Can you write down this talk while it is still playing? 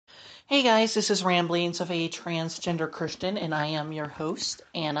Hey guys, this is Ramblings of a Transgender Christian, and I am your host,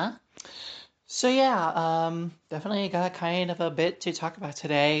 Anna. Definitely got kind of a bit to talk about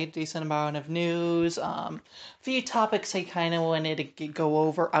today. Decent amount of news. A few topics I kind of wanted to go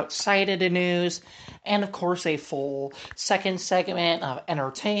over outside of the news, and of course a full second segment of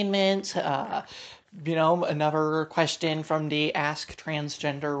entertainment. Another question from the Ask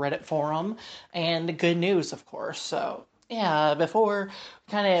Transgender Reddit forum, and good news, of course. Before we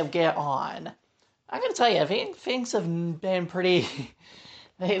kind of get on, I gotta tell you, things have been pretty.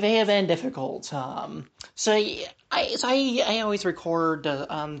 They have been difficult. I always record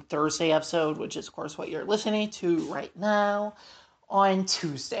the Thursday episode, which is of course what you're listening to right now, on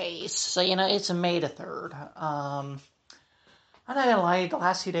Tuesdays. It's May the 3rd. I'm not gonna lie, the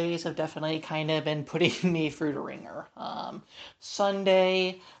last 2 days have definitely kind of been putting me through the ringer.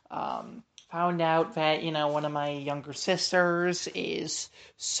 Sunday, found out that, one of my younger sisters is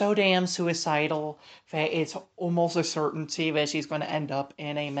so damn suicidal that it's almost a certainty that she's going to end up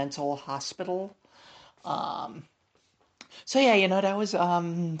in a mental hospital. Um, that was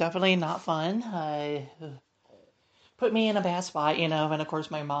definitely not fun. Put me in a bad spot, and of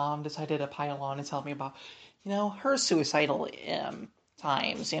course my mom decided to pile on and tell me about, her suicidal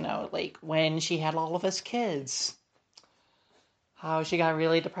times, like when she had all of us kids. How she got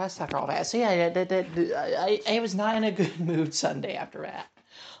really depressed after all that. I was not in a good mood Sunday after that.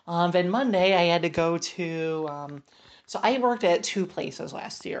 Then Monday, I had to go to. So I worked at two places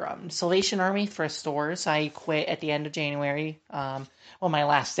last year. Salvation Army thrift stores. I quit at the end of January. My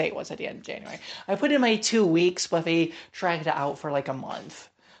last day was at the end of January. I put in my 2 weeks, but they dragged it out for like a month.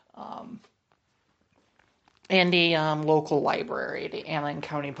 Um, and the local library, the Allen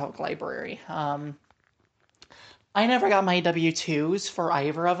County Public Library. I never got my W-2s for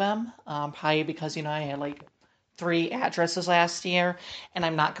either of them, probably because, I had like three addresses last year, and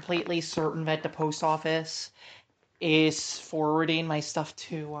I'm not completely certain that the post office is forwarding my stuff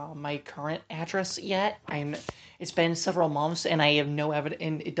to my current address yet. It's been several months, and I have no evidence,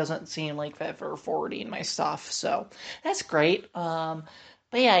 and it doesn't seem like that they're forwarding my stuff, so that's great.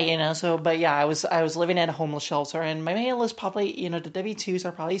 I was living at a homeless shelter, and my mail is probably, the W-2s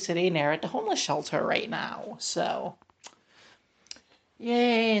are probably sitting there at the homeless shelter right now. So,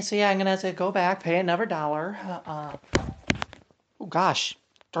 yay! I'm gonna have to go back, pay another dollar. Oh gosh,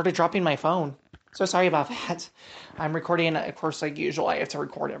 started dropping my phone. So sorry about that. I'm recording, of course, like usual. I have to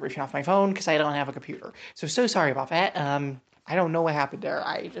record everything off my phone because I don't have a computer. So sorry about that. I don't know what happened there.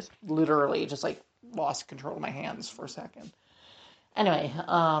 I just literally just like lost control of my hands for a second. Anyway,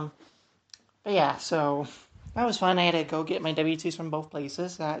 so that was fun. I had to go get my W-2s from both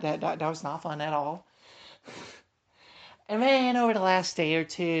places. That was not fun at all. And then over the last day or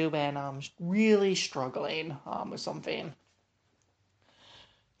two, been really struggling with something.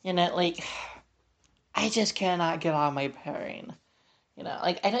 Like, I just cannot get on my pairing.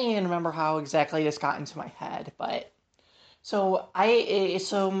 Like, I don't even remember how exactly this got into my head, but none of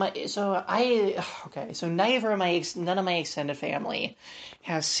my extended family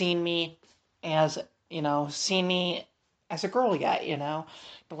has seen me as a girl yet.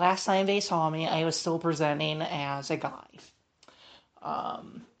 The last time they saw me, I was still presenting as a guy.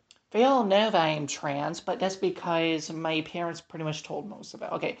 Um, they all know that I am trans, but that's because my parents pretty much told most of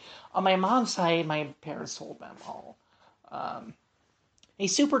it. Okay, on my mom's side, my parents told them all. Um, a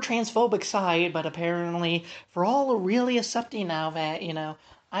super transphobic side, but apparently for all really accepting now that,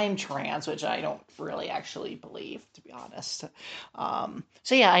 I'm trans, which I don't really actually believe, to be honest. I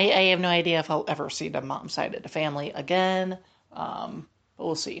have no idea if I'll ever see the mom side of the family again, but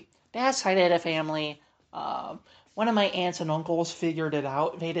we'll see. Dad side of the family, one of my aunts and uncles figured it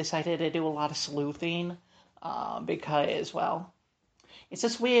out. They decided to do a lot of sleuthing because, well, it's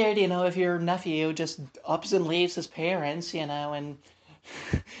just weird, if your nephew just ups and leaves his parents, and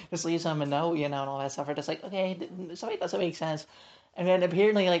just leaves them a note, and all that stuff. Are just like, okay, something doesn't make sense. And then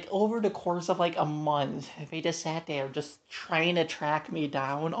apparently, like, over the course of like a month, they just sat there just trying to track me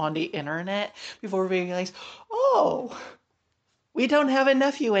down on the internet before we realized, oh, we don't have a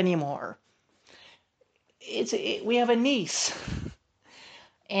nephew anymore. We have a niece.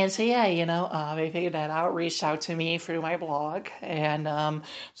 And they figured that out, reached out to me through my blog. And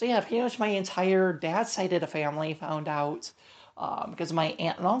pretty much my entire dad's side of the family found out because of my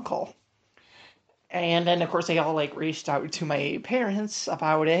aunt and uncle. And then, of course, they all like reached out to my parents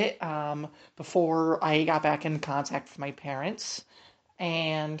about it before I got back in contact with my parents.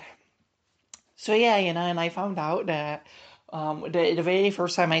 And and I found out that the very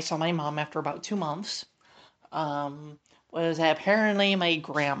first time I saw my mom after about 2 months was that apparently my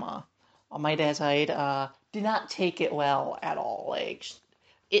grandma on my dad's side did not take it well at all. Like,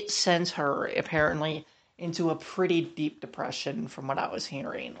 it sends her apparently into a pretty deep depression from what I was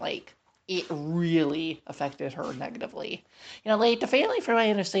hearing. Like, it really affected her negatively. Like, the family, from what I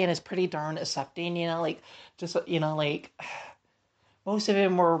understand, is pretty darn accepting, like, just, like, most of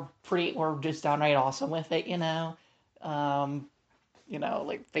them were just downright awesome with it, Um,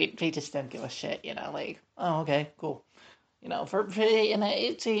 like, they just didn't give a shit, like, oh, okay, cool.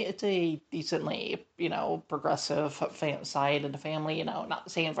 It's a decently, progressive side of the family.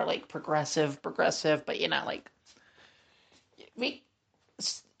 Not saying for like progressive, but like we,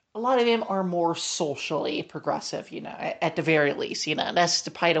 a lot of them are more socially progressive. At the very least, that's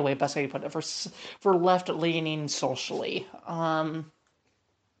the probably the way best way to put it for left leaning socially. But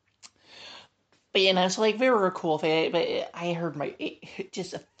so like they were a cool thing. But I heard it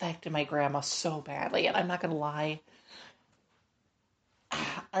just affected my grandma so badly, and I'm not gonna lie.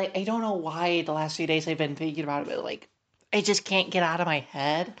 I don't know why the last few days I've been thinking about it, but like I just can't get out of my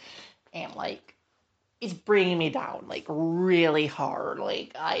head, and like it's bringing me down like really hard.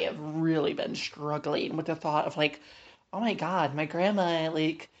 Like I have really been struggling with the thought of like, oh my god, my grandma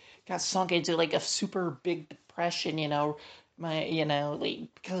like got sunk into like a super big depression. Like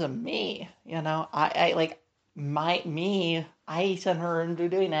because of me. I like I sent her into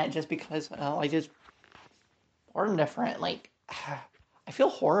doing that just because I just born different. Like, I feel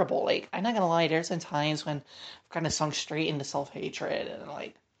horrible. Like, I'm not gonna lie, there's been times when I've kind of sunk straight into self hatred, and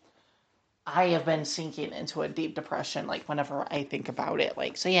like, I have been sinking into a deep depression. Like, whenever I think about it,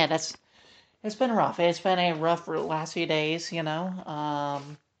 like, so yeah, it's been rough. It's been a rough last few days,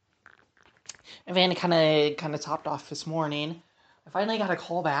 And then it kind of topped off this morning. I finally got a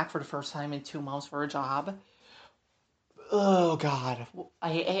call back for the first time in 2 months for a job. Oh God,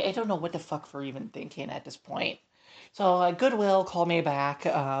 I don't know what the fuck for even thinking at this point. So Goodwill called me back.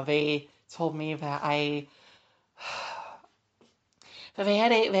 They told me that they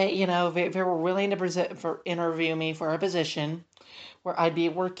had they were willing to interview me for a position where I'd be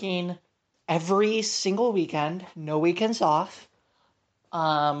working every single weekend, no weekends off.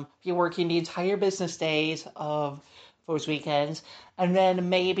 Be working the entire business days of those weekends, and then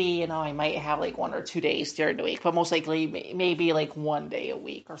maybe I might have like 1 or 2 days during the week, but most likely maybe like one day a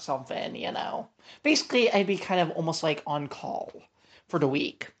week or something. Basically I'd be kind of almost like on call for the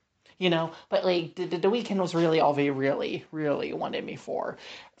week. But like the weekend was really all they really really wanted me for,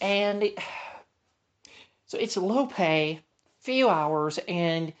 and so it's low pay, few hours,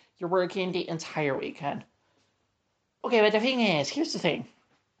 and you're working the entire weekend. Okay, but the thing is, here's the thing: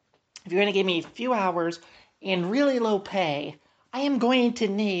 if you're going to give me a few hours and really low pay, I am going to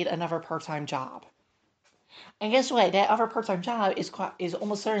need another part-time job. And guess what? That other part-time job is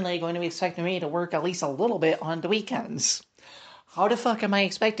almost certainly going to be expecting me to work at least a little bit on the weekends. How the fuck am I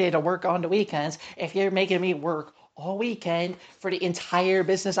expected to work on the weekends if you're making me work all weekend for the entire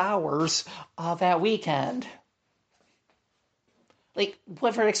business hours of that weekend? Like,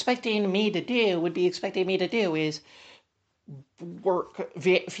 what they're expecting me to do would be expecting me to do is work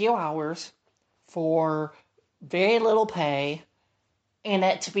few hours for very little pay, and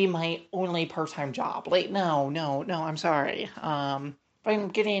that to be my only part-time job. Like, no, no, no, I'm sorry. If I'm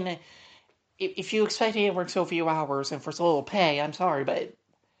getting, if you expect me to work so few hours and for so little pay, I'm sorry, but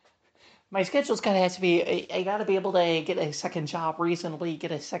my schedule's gotta have to be, I gotta be able to get a second job, reasonably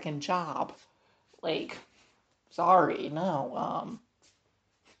get a second job. Like, sorry, no,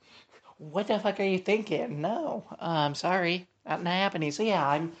 what the fuck are you thinking? No, sorry, not happening. So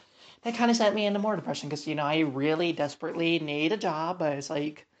yeah, that kind of sent me into more depression because, I really desperately need a job, but it's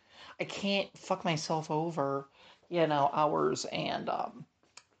like, I can't fuck myself over, hours and,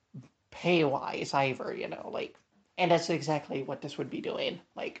 pay wise either, like, and that's exactly what this would be doing.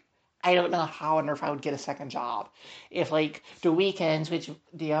 Like, I don't know how on earth I would get a second job if, like, the weekends, which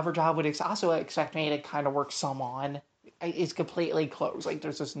the other job would also expect me to kind of work some on, is completely closed. Like,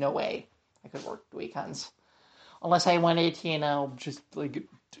 there's just no way I could work the weekends unless I wanted to, just like,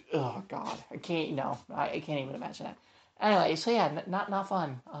 oh god, I can't, I can't even imagine that. Anyway, so yeah, not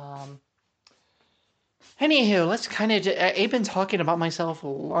fun. Anywho, let's kind of. I've been talking about myself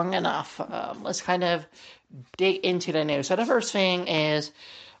long enough. Let's kind of dig into the news. So the first thing is,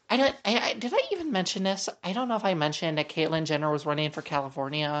 I don't. Did I even mention this? I don't know if I mentioned that Caitlyn Jenner was running for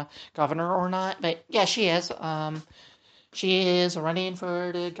California governor or not, but yeah, she is. She is running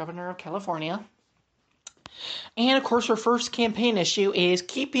for the governor of California. And of course, her first campaign issue is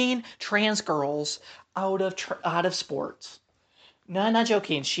keeping trans girls out of sports. No, I'm not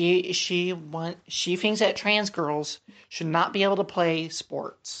joking. She thinks that trans girls should not be able to play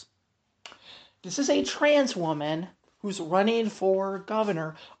sports. This is a trans woman who's running for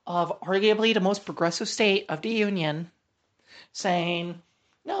governor of arguably the most progressive state of the union, saying,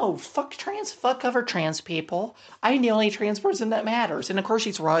 No, fuck other trans people. I'm the only trans person that matters. And of course,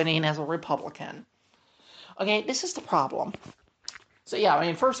 she's running as a Republican. Okay, this is the problem. So yeah, I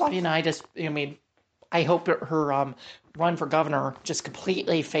mean, first off, I hope that her run for governor just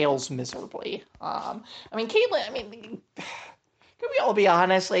completely fails miserably. Caitlyn. Can we all be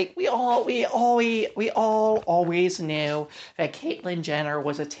honest? Like we all always knew that Caitlyn Jenner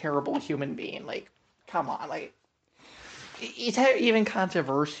was a terrible human being. Like, come on, like, is that even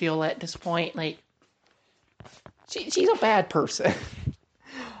controversial at this point? Like, she's a bad person.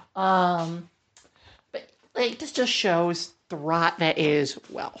 um, but like, this just shows the rot that is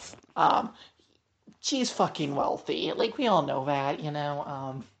wealth. She's fucking wealthy. Like, we all know that, you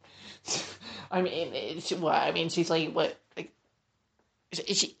know. She's like what? Like,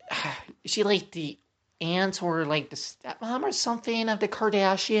 is she like the aunt or like the stepmom or something of the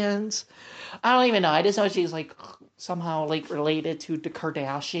Kardashians? I don't even know. I just know she's like somehow like related to the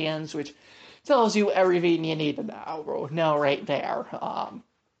Kardashians, which tells you everything you need to know right there.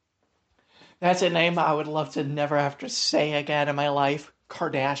 That's a name I would love to never have to say again in my life.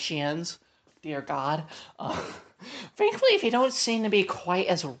 Kardashians. Dear God. Frankly, they don't seem to be quite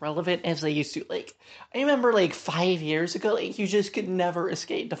as relevant as they used to. Like, I remember like 5 years ago, like, you just could never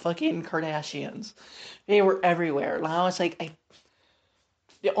escape the fucking Kardashians. They were everywhere. Now it's like,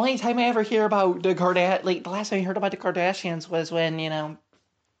 the only time I ever hear about the last time I heard about the Kardashians was when,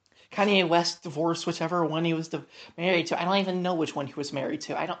 Kanye West divorced whichever one he was married to. I don't even know which one he was married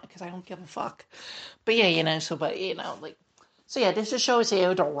to. Because I don't give a fuck. But yeah, so yeah, this just shows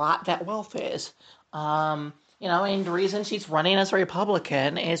you the rot that wealth is. And the reason she's running as a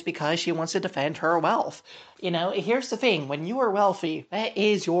Republican is because she wants to defend her wealth. Here's the thing: when you are wealthy, that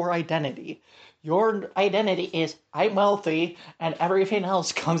is your identity. Your identity is I'm wealthy, and everything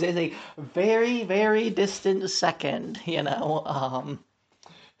else comes as a very, very distant second.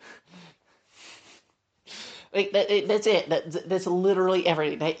 That's it. That's literally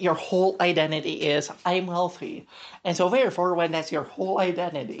everything. That your whole identity is I'm wealthy, and so therefore, when that's your whole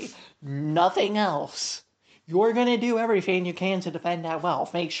identity, nothing else. You're gonna do everything you can to defend that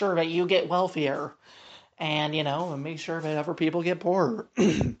wealth. Make sure that you get wealthier, and make sure that other people get poorer.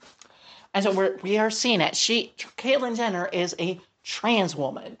 And so we are seeing it. Caitlyn Jenner is a trans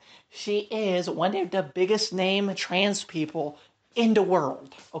woman. She is one of the biggest name trans people in the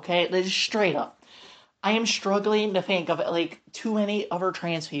world. Okay, that is straight up. I am struggling to think of like too many other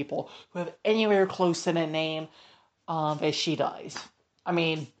trans people who have anywhere close to the name as she does. I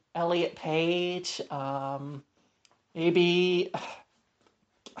mean, Elliot Page, maybe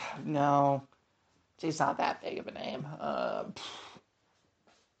no, she's not that big of a name.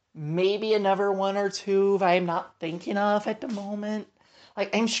 Maybe another one or two that I'm not thinking of at the moment.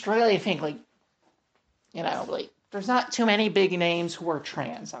 Like, I'm struggling to think, like, there's not too many big names who are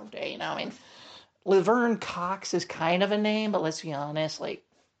trans out there, Laverne Cox is kind of a name, but let's be honest, like,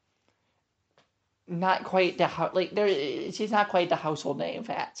 not quite she's not quite the household name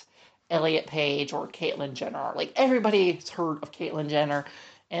that Elliot Page or Caitlyn Jenner are. Like, everybody's heard of Caitlyn Jenner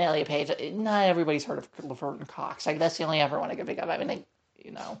and Elliot Page. Not everybody's heard of Laverne Cox. Like, that's the only other one I can think of.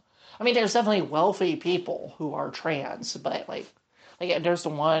 There's definitely wealthy people who are trans, but there's the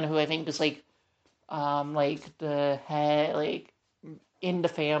one who I think is the head, in the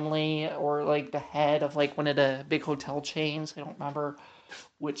family, or the head of one of the big hotel chains. I don't remember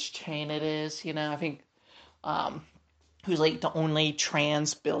which chain it is. I think who's the only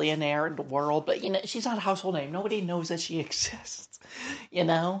trans billionaire in the world, but she's not a household name. Nobody knows that she exists.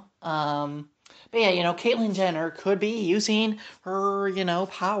 But yeah, Caitlyn Jenner could be using her,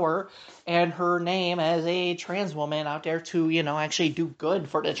 power and her name as a trans woman out there to, actually do good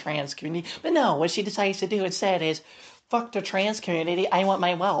for the trans community. But no, what she decides to do instead is, fuck the trans community, I want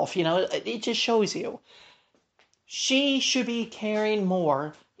my wealth. It just shows you. She should be caring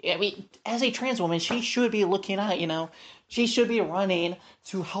more. As a trans woman, she should be looking at, she should be running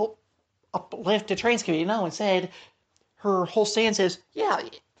to help uplift the trans community. No, instead, her whole stance is, yeah,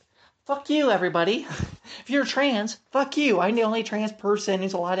 fuck you, everybody. If you're trans, fuck you. I'm the only trans person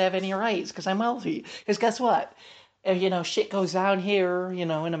who's allowed to have any rights because I'm wealthy. Because guess what? If, shit goes down here,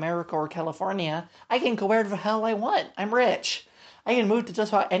 in America or California, I can go wherever the hell I want. I'm rich. I can move to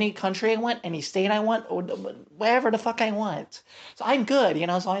just about any country I want, any state I want, or wherever the fuck I want. So I'm good,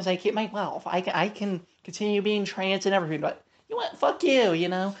 as long as I keep my wealth. I can continue being trans and everything, but you know what? Fuck you,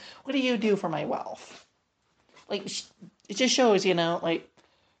 What do you do for my wealth? It just shows,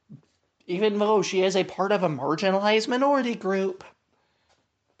 even though she is a part of a marginalized minority group,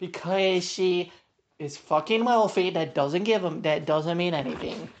 because she is fucking wealthy, that doesn't mean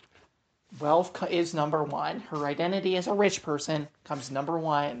anything. wealth is number one. Her identity as a rich person comes number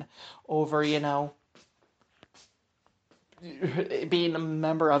one over, being a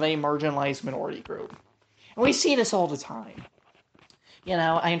member of a marginalized minority group. And we see this all the time.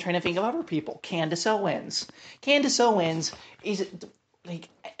 I'm trying to think of other people. Candace Owens. Candace Owens is like,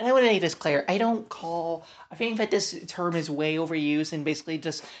 and I want to make this clear. I think that this term is way overused and basically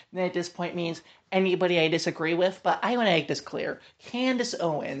just at this point means anybody I disagree with. But I want to make this clear. Candace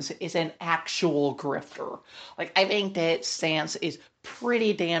Owens is an actual grifter. Like, I think that stance is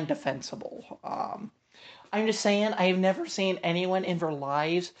pretty damn defensible. I'm just saying, I've never seen anyone in their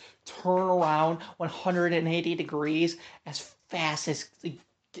lives turn around 180 degrees as fast as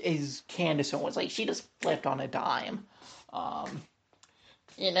Candace Owens. Like, she just flipped on a dime. Um,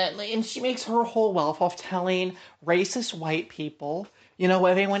 and she makes her whole wealth off telling racist white people,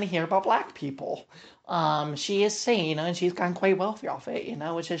 what they want to hear about black people. She is sane, and she's gotten quite wealthy off it,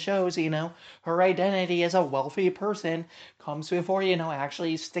 which just shows, her identity as a wealthy person comes before,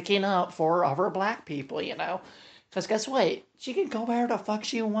 actually sticking up for other black people, Because guess what? She can go where the fuck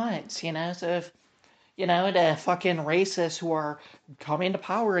she wants, So if the fucking racists who are coming to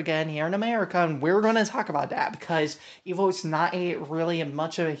power again here in America, and we're going to talk about that because even though it's not really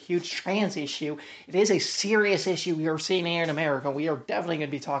much of a huge trans issue, it is a serious issue we are seeing here in America. We are definitely going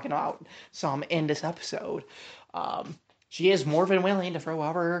to be talking about some in this episode. She is more than willing to throw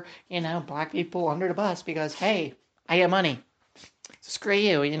other, black people under the bus because, hey, I have money. Screw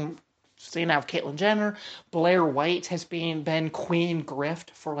you. And so you have Caitlyn Jenner, Blair White has been Queen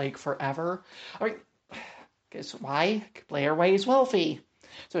Grift for like forever. I mean, guess why? Blair White is wealthy.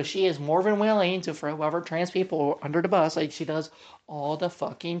 So she is more than willing to throw other trans people under the bus like she does all the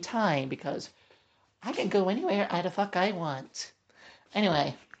fucking time because I can go anywhere the fuck I want.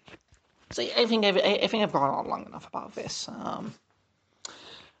 Anyway, so I think I've gone on long enough about this.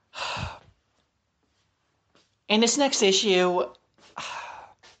 In this next issue,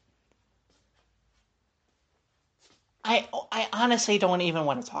 I honestly don't even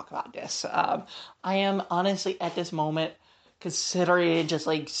want to talk about this. I am honestly at this moment considering just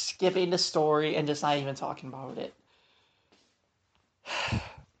like skipping the story and just not even talking about it.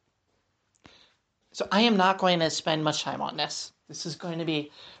 So I am not going to spend much time on this. This is going to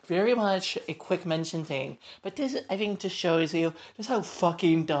be very much a quick mention thing. But this, I think, just shows you just how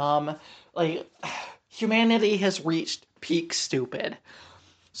fucking dumb, like, humanity has reached peak stupid.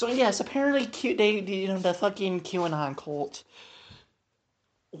 So yes, apparently the fucking QAnon cult.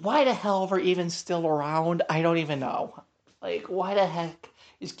 Why the hell they're even still around? I don't even know. Like, why the heck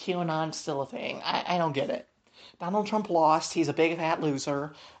is QAnon still a thing? I don't get it. Donald Trump lost. He's a big fat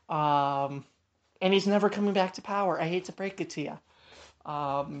loser. And he's never coming back to power. I hate to break it to you.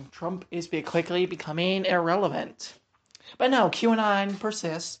 Trump is quickly becoming irrelevant. But no, QAnon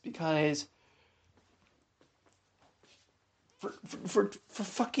persists because for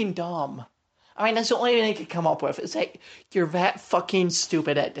fucking dumb. I mean, that's the only thing they could come up with. It's like, you're that fucking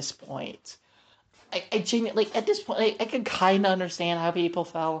stupid at this point. I genuinely, like, at this point, I can kind of understand how people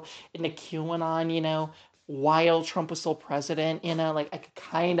fell into QAnon, while Trump was still president, like, I could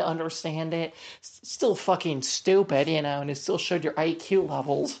kind of understand it. Still fucking stupid, and it still showed your IQ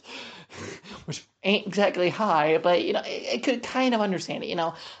levels, which ain't exactly high, but, I could kind of understand it,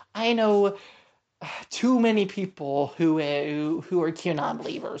 I know too many people who are QAnon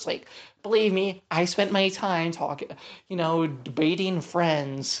believers. Like, believe me, I spent my time talking, debating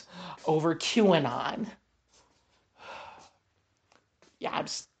friends over QAnon. Yeah,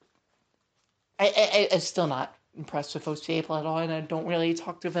 I'm still not impressed with those people at all, and I don't really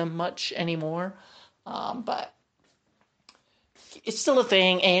talk to them much anymore. But it's still a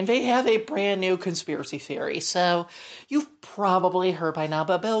thing, and they have a brand new conspiracy theory. So you've probably heard by now,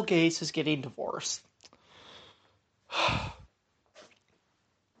 but Bill Gates is getting divorced.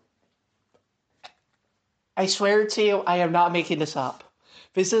 I swear to you, I am not making this up.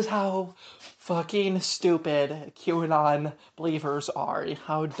 This is how fucking stupid QAnon believers are, and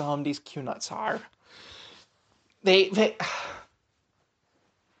how dumb these QNuts are. They I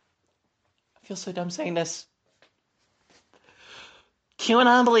feel so dumb saying this.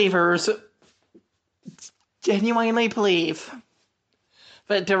 QAnon believers genuinely believe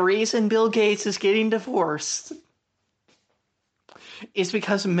that the reason Bill Gates is getting divorced is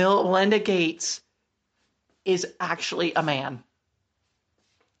because Melinda Gates is actually a man.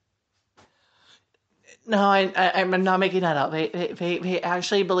 No, I'm not making that up. They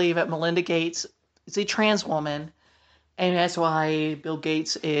actually believe that Melinda Gates is a trans woman, and that's why Bill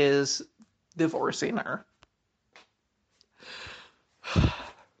Gates is divorcing her.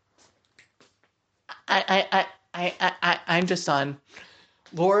 I'm just done.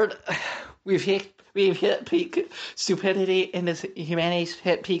 Lord, we've hit peak stupidity, and this humanity's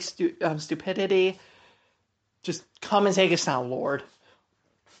hit peak stupidity. Just come and take us now, Lord.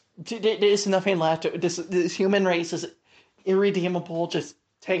 There's nothing left. This human race is irredeemable. Just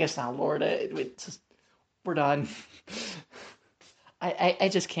take us now, Lord. We're done. I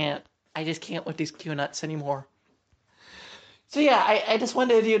just can't. I just can't with these Q nuts anymore. So yeah, I just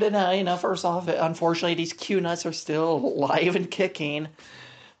wanted you to know, first off, unfortunately, these Q nuts are still alive and kicking,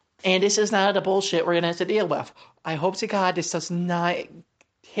 and this is not the bullshit we're gonna have to deal with. I hope to God this does not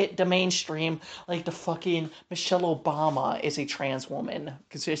hit the mainstream like the fucking Michelle Obama is a trans woman.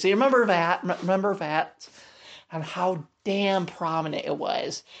 Because seriously, remember that? Remember that? And how damn prominent it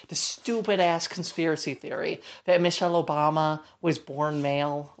was. The stupid ass conspiracy theory that Michelle Obama was born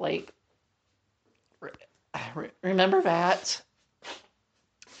male. Like, remember that?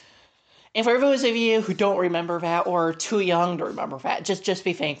 And for those of you who don't remember that or are too young to remember that, just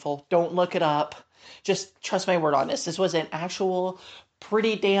be thankful. Don't look it up. Just trust my word on this. This was an actual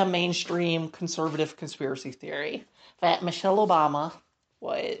pretty damn mainstream conservative conspiracy theory that Michelle Obama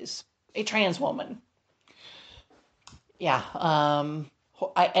was a trans woman. Yeah,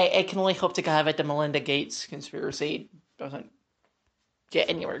 I can only hope to God that the Melinda Gates conspiracy doesn't get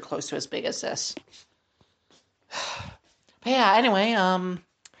anywhere close to as big as this. But yeah, anyway,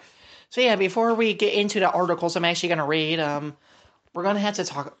 so yeah, before we get into the articles I'm actually going to read, we're going to have to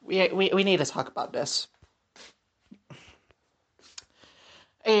talk, we need to talk about this.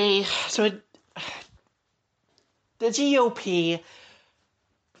 So the GOP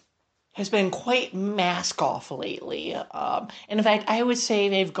has been quite mask off lately. And in fact, I would say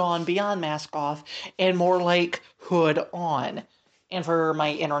they've gone beyond mask off and more like hood on. And for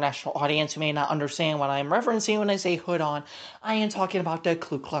my international audience who may not understand what I'm referencing when I say hood on, I am talking about the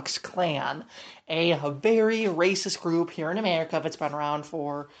Ku Klux Klan, a very racist group here in America that's been around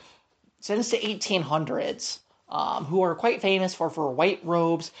since the 1800s, who are quite famous for white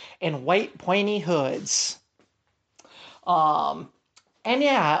robes and white pointy hoods. And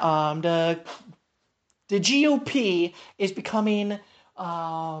yeah, the GOP is becoming,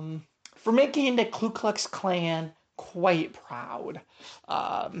 for making the Ku Klux Klan quite proud.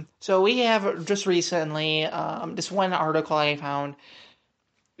 So we have just recently, this one article I found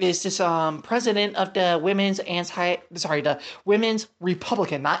is this president of the Women's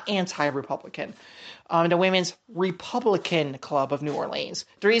Republican, not anti-Republican, the Women's Republican Club of New Orleans.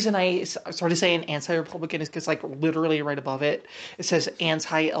 The reason I started saying anti-Republican is because, like, literally right above it, it says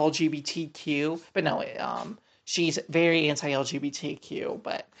anti-LGBTQ, but no, she's very anti-LGBTQ,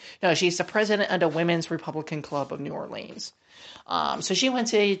 but no, she's the president of the Women's Republican Club of New Orleans. So she went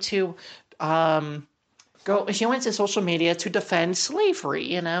to she went to social media to defend slavery,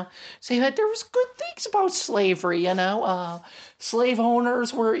 say that there was good things about slavery, slave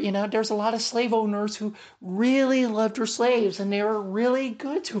owners were, there's a lot of slave owners who really loved their slaves and they were really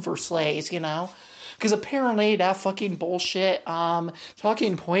good to their slaves, because apparently that fucking bullshit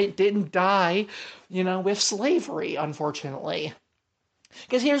talking point didn't die, with slavery, unfortunately.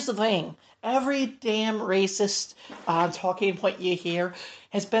 Because here's the thing. Every damn racist talking point you hear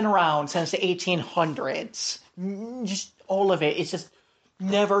has been around since the 1800s. Just all of it. It's just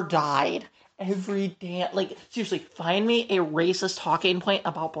never died. Every damn, like, seriously, find me a racist talking point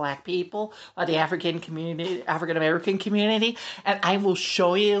about black people, the African American community, and I will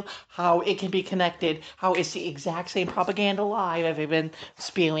show you how it can be connected, how it's the exact same propaganda lie that they've been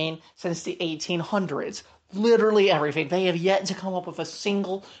spewing since the 1800s. Literally everything. They have yet to come up with a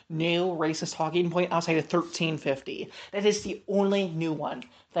single new racist talking point outside of 1350. That is the only new one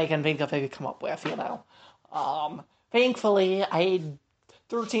that I can think of they could come up with, Thankfully,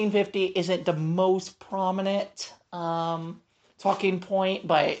 1350 isn't the most prominent talking point,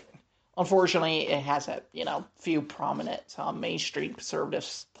 but unfortunately it has a, few prominent mainstream conservative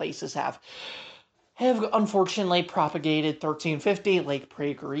places have unfortunately propagated 1350, like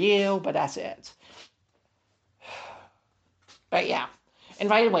PragerU, but that's it. But yeah, and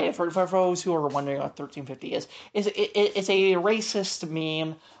by the way, for those who are wondering what 1350 it's a racist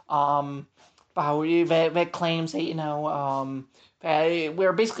meme that claims that,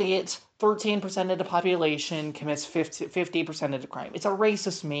 where basically it's 13% of the population commits 50% of the crime. It's a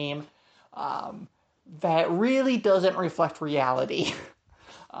racist meme that really doesn't reflect reality.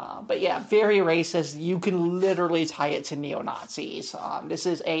 But yeah, very racist. You can literally tie it to neo-Nazis. This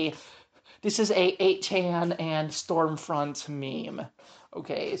is a 8chan and Stormfront meme.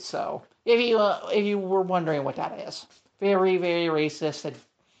 Okay, so if you were wondering what that is, very, very racist and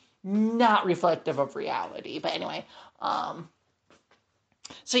not reflective of reality. But anyway,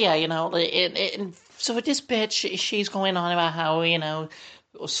 so yeah, so this bitch, she's going on about how,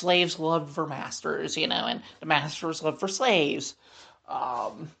 Slaves loved for masters, and the masters loved for slaves.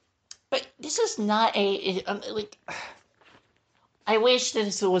 Um, but this is not like. I wish that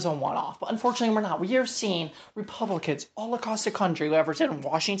this was a one-off, but unfortunately we're not. We are seeing Republicans all across the country, whether it's in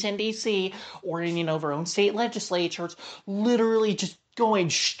Washington, D.C., or in, their own state legislatures, literally just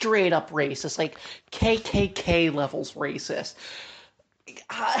going straight up racist, like KKK levels racist.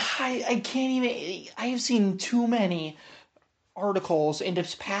 I can't even. I have seen too many articles in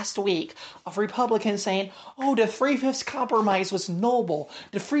this past week of Republicans saying, oh, the Three-Fifths Compromise was noble.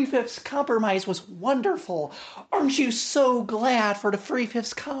 The Three-Fifths Compromise was wonderful. Aren't you so glad for the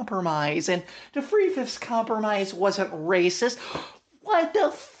Three-Fifths Compromise? And the Three-Fifths Compromise wasn't racist. What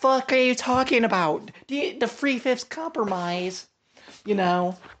the fuck are you talking about? The Three-Fifths Compromise, you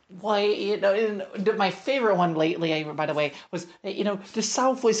know, why, my favorite one lately, by the way, was, the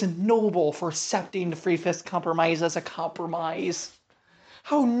South was noble for accepting the Three-Fifths Compromise as a compromise.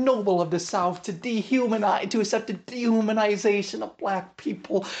 How noble of the South to accept the dehumanization of black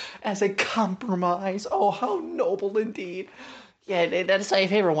people as a compromise. Oh, how noble indeed. Yeah, that's my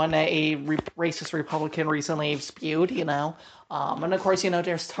favorite one that a racist Republican recently spewed. And of course,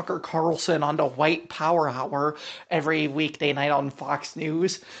 there's Tucker Carlson on the White Power Hour every weekday night on Fox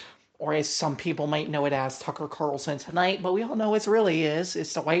News. Or as some people might know it as Tucker Carlson Tonight, but we all know it really is.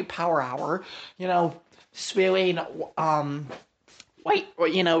 It's the White Power Hour, spewing white,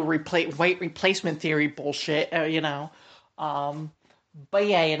 white replacement theory bullshit, But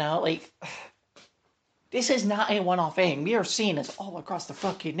yeah, like, this is not a one-off thing. We are seeing this all across the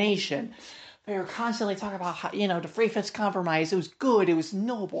fucking nation. They are constantly talking about how, the Three-Fifths Compromise, it was good, it was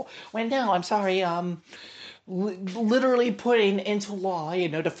noble. When now, I'm sorry, literally putting into law,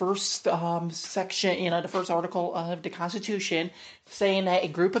 the first section, the first article of the Constitution, saying that a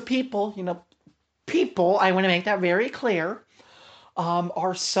group of people, people, I want to make that very clear,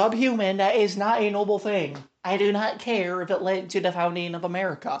 are subhuman. That is not a noble thing. I do not care if it led to the founding of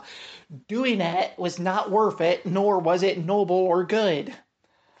America. Doing that was not worth it, nor was it noble or good.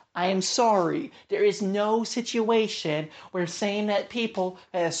 I am sorry. There is no situation where saying that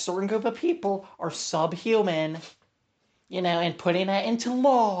a certain group of people are subhuman, and putting that into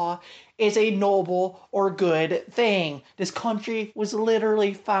law is a noble or good thing. This country was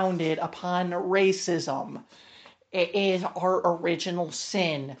literally founded upon racism. It is our original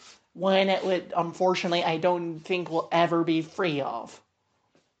sin. One it would, unfortunately, I don't think will ever be free of.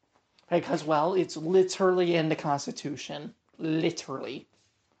 Because, well, it's literally in the Constitution. Literally.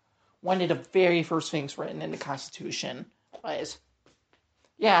 One of the very first things written in the Constitution was,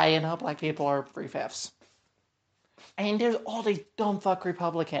 yeah, black people are three-fifths. And there's all these dumb fuck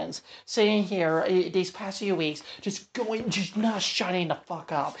Republicans sitting here these past few weeks, just not shutting the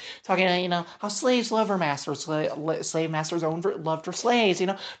fuck up. Talking about, how slaves love their masters, slave masters loved their slaves,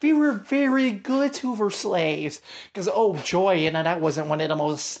 They were very good to their slaves. Because, oh joy, that wasn't one of the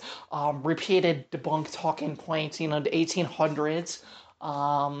most repeated debunked talking points, the 1800s.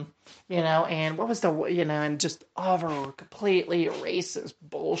 And what was and just other completely racist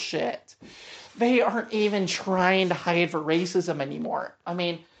bullshit. They aren't even trying to hide for racism anymore. I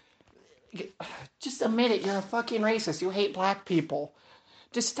mean, just admit it, you're a fucking racist. You hate black people.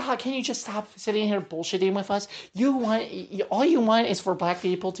 Just stop. Can you just stop sitting here bullshitting with us? All you want is for black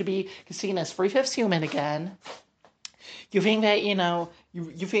people to be seen as three-fifths human again. You think that, you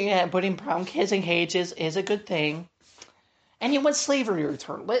think that putting brown kids in cages is a good thing. And you want slavery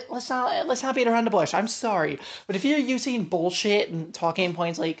returned. Let's not beat around the bush. I'm sorry. But if you're using bullshit and talking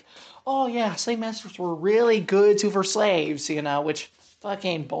points like, oh yeah, slave masters were really good to their slaves, which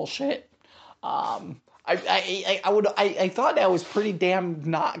fucking bullshit. I thought that was pretty damn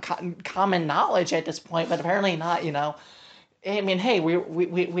not common knowledge at this point, but apparently not, I mean, hey,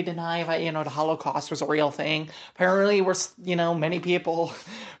 we deny that, the Holocaust was a real thing. Apparently, many people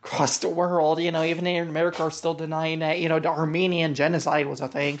across the world, even in America, are still denying that, the Armenian genocide was a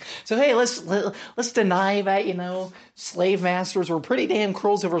thing. So, hey, let's deny that, slave masters were pretty damn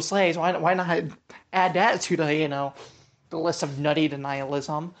cruel to their slaves. Why not add that to the list of nutty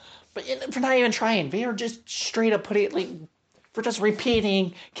denialism? But for not even trying, they are just straight up putting it, for just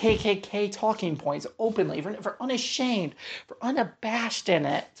repeating KKK talking points openly, for unashamed, for unabashed in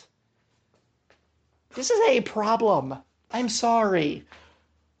it. This is a problem. I'm sorry.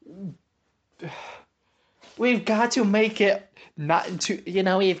 We've got to make it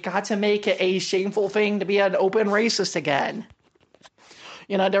we've got to make it a shameful thing to be an open racist again.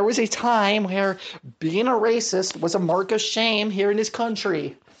 There was a time where being a racist was a mark of shame here in this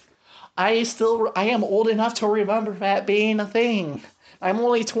country. I am old enough to remember that being a thing. I'm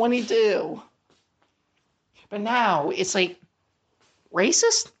only 22. But now, it's like,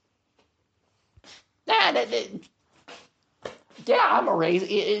 Racist? Nah, yeah, I'm a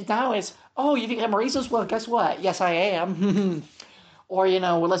racist. Now it's, oh, you think I'm a racist? Well, guess what? Yes, I am. Or,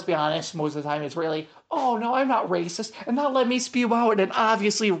 well, let's be honest, most of the time it's really, oh, no, I'm not racist. And now let me spew out an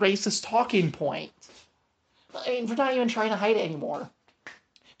obviously racist talking point. I mean, we're not even trying to hide it anymore.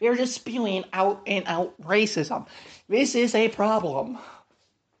 They're just spewing out and out racism. This is a problem.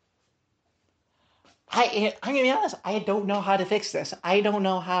 I'm gonna be honest, I don't know how to fix this. I don't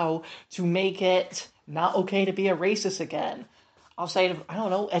know how to make it not okay to be a racist again. Outside of, I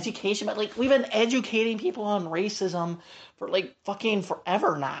don't know, education, but like, we've been educating people on racism for like fucking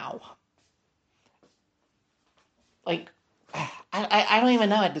forever now. Like, I don't even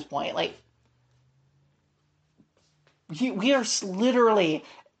know at this point. Like, we are literally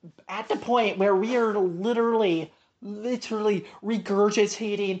at the point where we are literally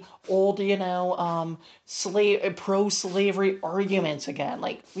regurgitating old, pro-slavery arguments again.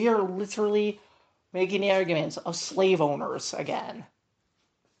 Like, we are literally making the arguments of slave owners again.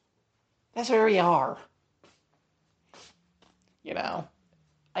 That's where we are.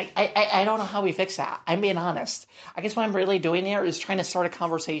 I don't know how we fix that. I'm being honest. I guess what I'm really doing here is trying to start a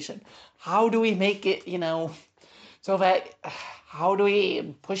conversation. How do we make it, so that, how do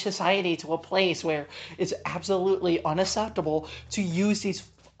we push society to a place where it's absolutely unacceptable to use these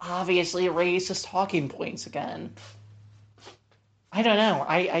obviously racist talking points again? I don't know.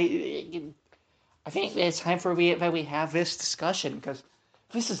 I think it's time that we have this discussion, because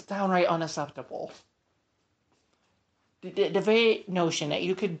this is downright unacceptable. The very notion that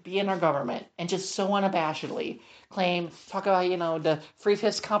you could be in our government and just so unabashedly talk about, the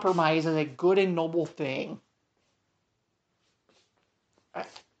Three-Fifths Compromise as a good and noble thing.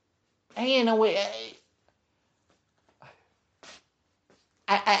 I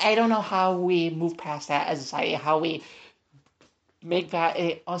don't know how we move past that as a society, how we make that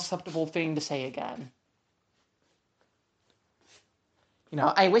an unacceptable thing to say again.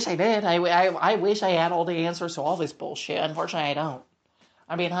 I wish I did. I wish I had all the answers to all this bullshit. Unfortunately, I don't.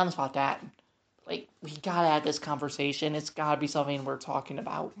 I'm being honest about that. Like, we gotta have this conversation. It's gotta be something we're talking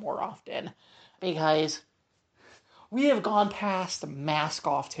about more often. Because we have gone past the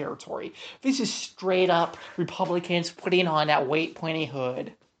mask-off territory. This is straight up Republicans putting on that white pointy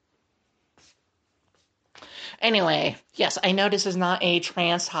hood. Anyway, yes, I know this is not a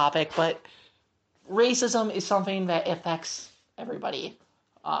trans topic, but racism is something that affects everybody.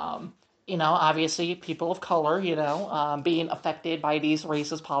 Obviously, people of color, being affected by these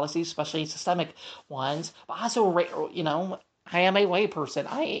racist policies, especially systemic ones, but also, I am a white person.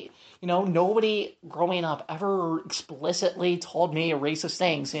 Nobody growing up ever explicitly told me racist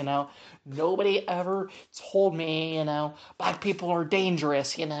things, Nobody ever told me, black people are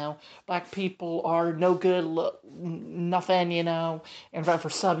dangerous, Black people are no good, nothing, and for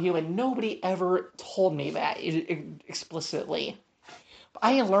subhuman. Nobody ever told me that explicitly. But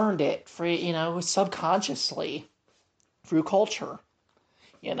I learned it subconsciously through culture,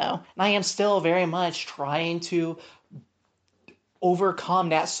 And I am still very much trying to overcome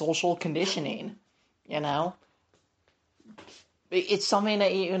that social conditioning, It's something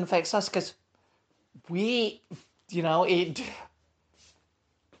that even affects us, because we,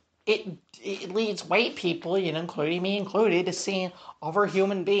 it leads white people, including me included, to seeing other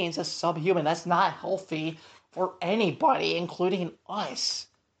human beings as subhuman. That's not healthy for anybody, including us.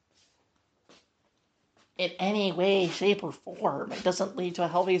 In any way, shape, or form. It doesn't lead to a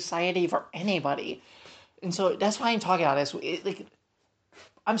healthy society for anybody. And so that's why I'm talking about this.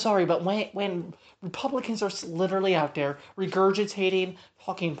 I'm sorry, but when Republicans are literally out there regurgitating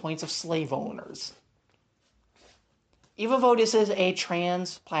talking points of slave owners, even though this is a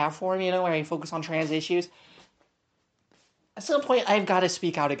trans platform, where I focus on trans issues, at some point I've got to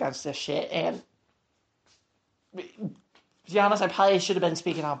speak out against this shit. And to be honest, I probably should have been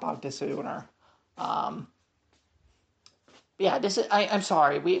speaking out about this sooner. Yeah, I'm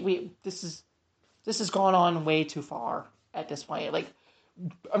sorry. This has gone on way too far at this point.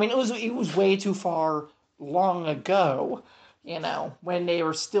 It was way too far long ago, when they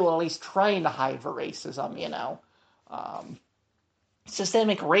were still at least trying to hide for racism,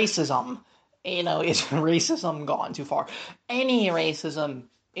 Systemic racism, is racism gone too far. Any racism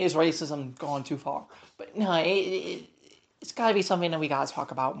is racism gone too far. But no, it's got to be something that we got to talk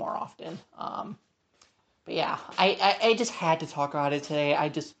about more often. But yeah, I just had to talk about it today.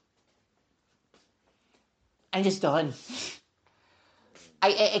 I'm just done.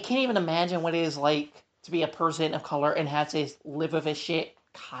 I can't even imagine what it is like to be a person of color and have to live with this shit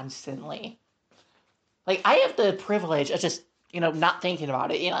constantly. I have the privilege of just, not thinking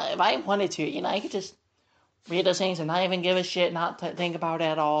about it. If I wanted to, I could just read those things and not even give a shit, not to think about it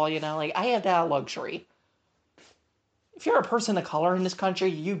at all, like, I have that luxury. If you're a person of color in this country,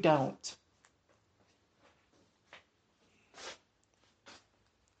 you don't.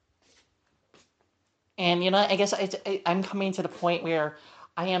 And, I guess I'm coming to the point where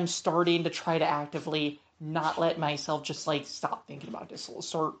I am starting to try to actively not let myself just, like, stop thinking about this.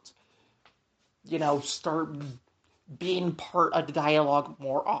 Start being part of the dialogue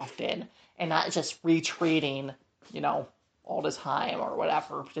more often and not just retreating, all the time or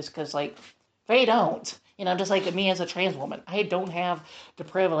whatever, just because, like, they don't. Just like me as a trans woman, I don't have the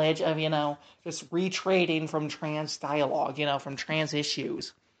privilege of, just retreating from trans dialogue, from trans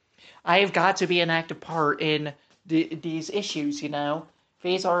issues. I've got to be an active part in these issues,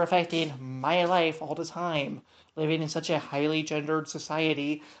 These are affecting my life all the time, living in such a highly gendered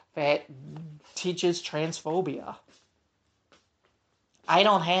society that teaches transphobia. I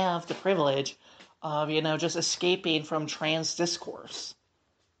don't have the privilege of, just escaping from trans discourse.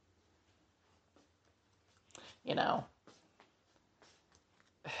 I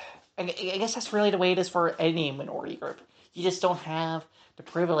guess that's really the way it is for any minority group. You just don't have the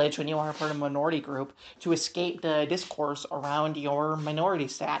privilege when you are part of a minority group to escape the discourse around your minority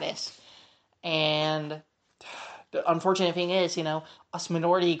status. And the unfortunate thing is, us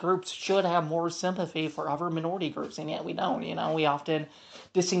minority groups should have more sympathy for other minority groups, and yet we don't. We often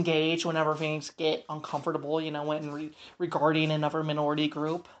disengage whenever things get uncomfortable, when regarding another minority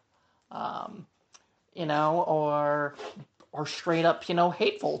group, or straight up,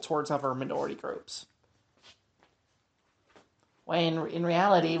 hateful towards other minority groups. When in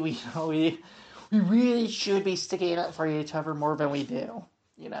reality, we really should be sticking up for each other more than we do,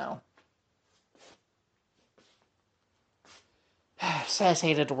 Sad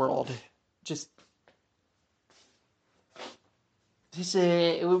state of the world.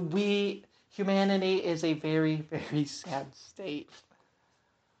 Humanity is a very, very sad state.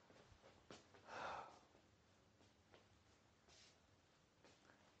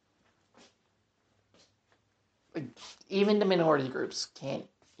 Like, even the minority groups can't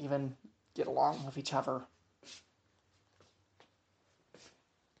even get along with each other.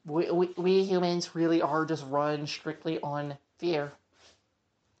 We humans really are just run strictly on fear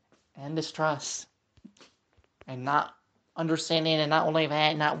and distrust and not understanding, and not only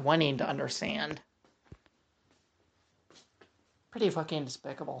that, not wanting to understand. Pretty fucking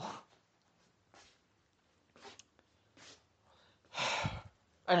despicable.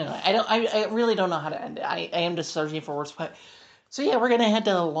 I don't know. I really don't know how to end it. I am just searching for words, but so yeah, we're gonna head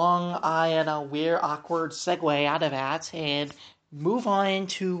to a long and a weird, awkward segue out of that and move on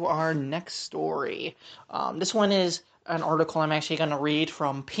to our next story. This one is an article I'm actually gonna read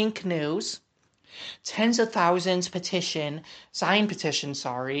from Pink News. Tens of thousands signed petition,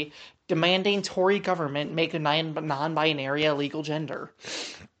 demanding Tory government make a non-binary a legal gender.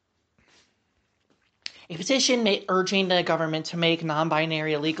 A petition urging the government to make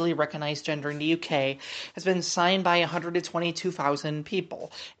non-binary a legally recognized gender in the UK has been signed by 122,000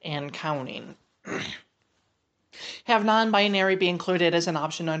 people and counting. Have non-binary be included as an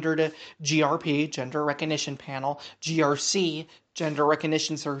option under the GRP, Gender Recognition Panel, GRC, Gender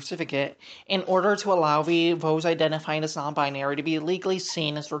Recognition Certificate, in order to allow those identifying as non-binary to be legally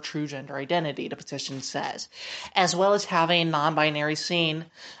seen as their true gender identity, the petition says, as well as having non-binary seen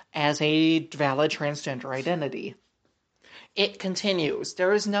as a valid transgender identity. It continues,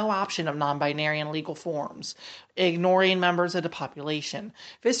 there is no option of non-binary in legal forms, ignoring members of the population.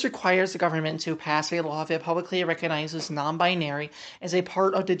 This requires the government to pass a law that publicly recognizes non-binary as a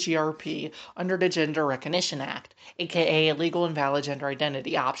part of the GRP under the Gender Recognition Act, aka a legal and valid gender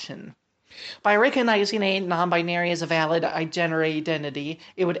identity option. By recognizing a non-binary as a valid gender identity,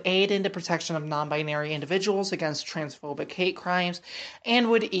 it would aid in the protection of non-binary individuals against transphobic hate crimes and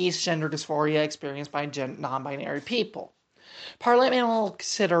would ease gender dysphoria experienced by non-binary people. Parliament will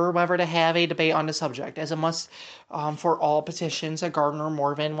consider whether to have a debate on the subject, as it must for all petitions that garner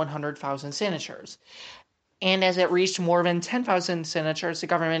more than 100,000 signatures. And as it reached more than 10,000 signatures, the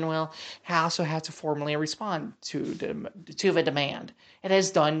government will also have to formally respond to the demand. It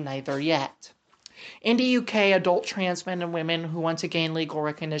has done neither yet. In the UK, adult trans men and women who want to gain legal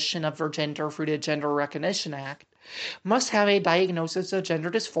recognition of their gender through the Gender Recognition Act must have a diagnosis of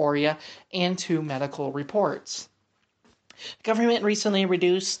gender dysphoria and 2 medical reports. The government recently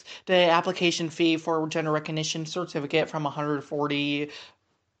reduced the application fee for gender recognition certificate from 140.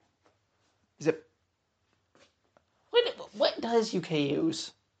 Is it? What does UK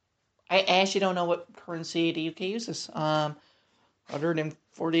use? I actually don't know what currency the UK uses.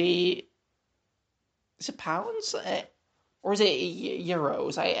 140. Is it pounds? Or is it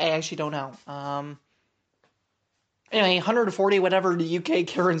euros? I actually don't know. Anyway, 140 whatever the UK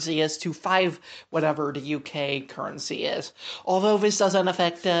currency is to 5 whatever the UK currency is. Although this doesn't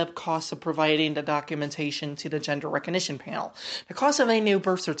affect the cost of providing the documentation to the gender recognition panel. The cost of a new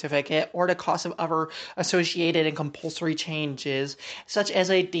birth certificate or the cost of other associated and compulsory changes, such as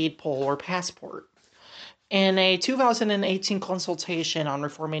a deed poll or passport. In a 2018 consultation on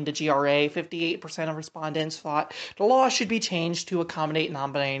reforming the GRA, 58% of respondents thought the law should be changed to accommodate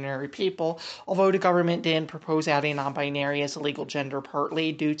non-binary people, although the government didn't propose adding non-binary as a legal gender,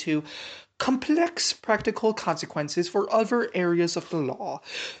 partly due to complex practical consequences for other areas of the law.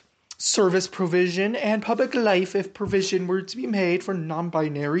 Service provision and public life if provision were to be made for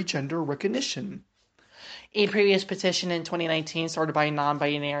non-binary gender recognition. A previous petition in 2019 started by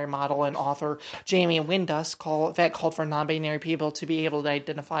non-binary model and author Jamie Windus called for non-binary people to be able to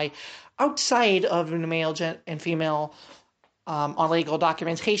identify outside of the male and female on legal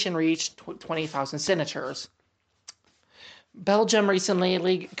documentation reached 20,000 signatures. Belgium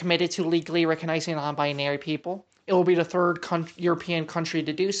recently committed to legally recognizing non-binary people. It will be the third European country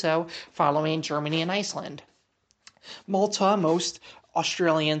to do so, following Germany and Iceland. Malta, most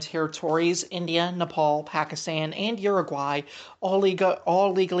Australian territories, India, Nepal, Pakistan, and Uruguay all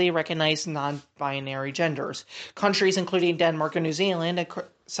legally recognize non-binary genders. Countries including Denmark and New Zealand, and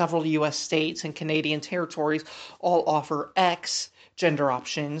several U.S. states and Canadian territories all offer X gender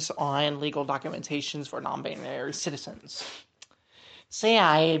options on legal documentations for non-binary citizens. So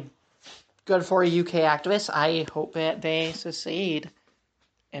yeah, good for UK activists. I hope that they succeed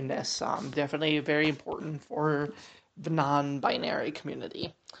in this. Definitely very important for the non-binary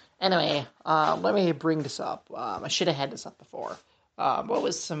community. Anyway, let me bring this up. I should have had this up before. What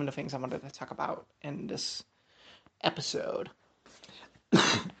was some of the things I wanted to talk about in this episode?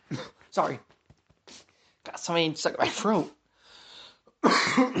 Sorry. Got something stuck in my throat.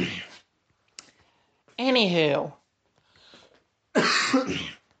 Anywho.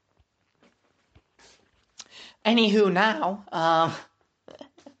 Now,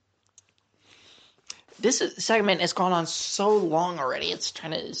 this segment has gone on so long already, it's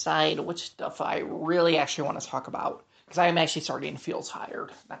trying to decide which stuff I really actually want to talk about. Because I am actually starting to feel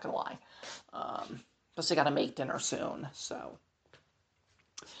tired, not going to lie. Plus I got to make dinner soon, so.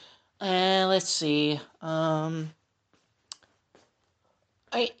 Let's see. I'll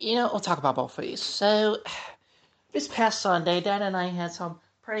talk about both of these. So, this past Sunday, Dad and I had some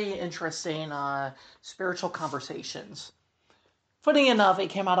pretty interesting spiritual conversations. Funny enough,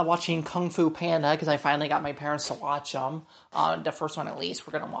 it came out of watching Kung Fu Panda, because I finally got my parents to watch them. The first one at least.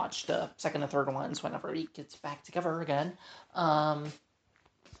 We're going to watch the second and third ones whenever he gets back together again. But,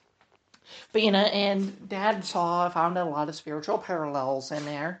 and Dad found a lot of spiritual parallels in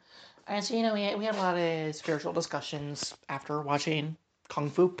there. And so, we had a lot of spiritual discussions after watching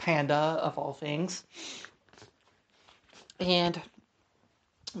Kung Fu Panda, of all things. And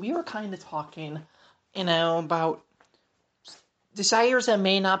we were kind of talking, about desires that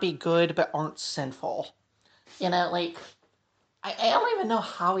may not be good but aren't sinful. I don't even know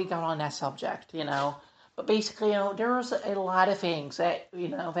how we got on that subject, But basically, there's a lot of things that,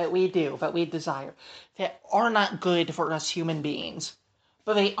 that we do, that we desire, that are not good for us human beings.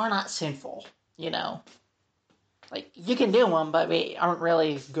 But they are not sinful, you can do them, but they aren't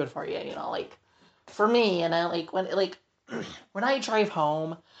really good for you, For me, when I drive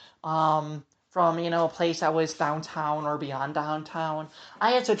home, from, a place that was downtown or beyond downtown,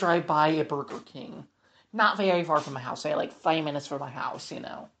 I had to drive by a Burger King. Not very far from my house, 5 minutes from my house,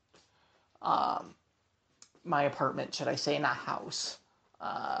 my apartment, should I say, not house.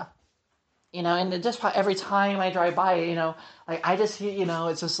 And just every time I drive by, I just see,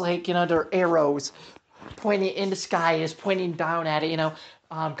 it's just there are arrows pointing in the sky, is pointing down at it,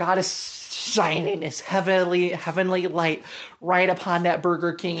 God is shining his heavenly light right upon that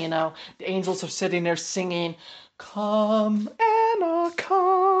Burger King, The angels are sitting there singing, "Come, Anna,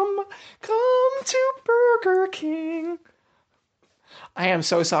 come to Burger King." I am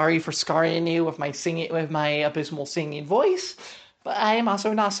so sorry for scarring you with my abysmal singing voice, but I am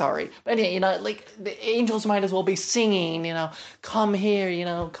also not sorry. But anyway, the angels might as well be singing, "Come here,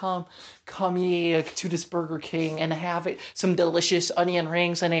 come ye to this Burger King and have some delicious onion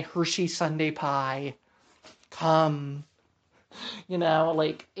rings and a Hershey Sundae pie. Come." It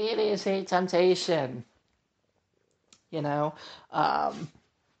is a temptation.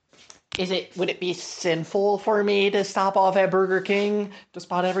 Would it be sinful for me to stop off at Burger King just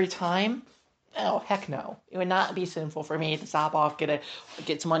about every time? Oh, heck no. It would not be sinful for me to stop off, get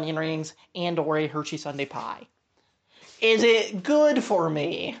some onion rings and or a Hershey Sundae pie. Is it good for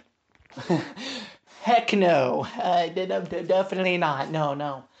me? Heck no. Definitely not.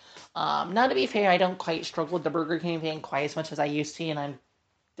 No. Now, to be fair, I don't quite struggle with the Burger King thing quite as much as I used to, and I'm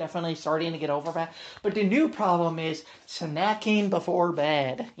definitely starting to get over that. But the new problem is snacking before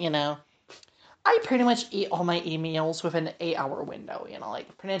bed, I pretty much eat all my meals within an 8 hour window,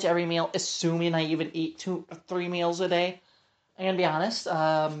 like pretty much every meal, assuming I even eat 3 meals a day. I gotta be honest,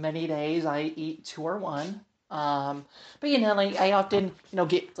 many days I eat two or one. But like I often,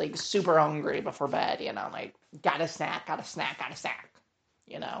 get like super hungry before bed, like gotta snack, gotta snack, gotta snack,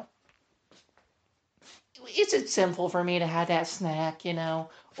 you know. Is it sinful for me to have that snack,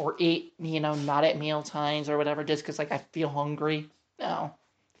 or eat, not at meal times or whatever, just because like I feel hungry? No.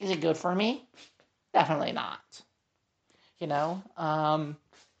 Is it good for me? Definitely not. You know, um,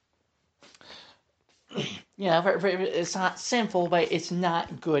 it's not sinful, but it's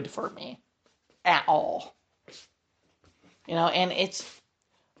not good for me at all. And I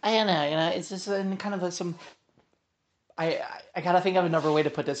don't know, it's just in kind of some. I gotta think of another way to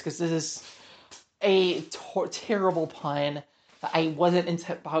put this because this is a terrible pun that I wasn't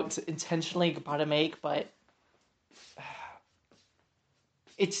intentionally about to make, but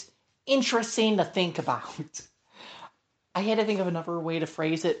it's interesting to think about. I had to think of another way to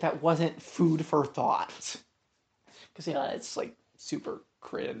phrase it that wasn't food for thought. Because, it's like super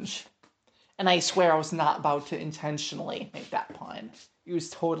cringe. And I swear I was not about to intentionally make that pun. It was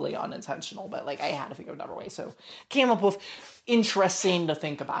totally unintentional, but like I had to think of another way. So came up with interesting to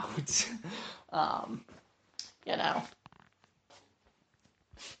think about. um, you know,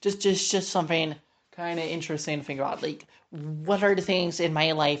 just something kind of interesting to think about. Like, what are the things in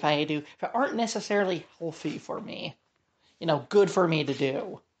my life I do that aren't necessarily healthy for me? Good for me to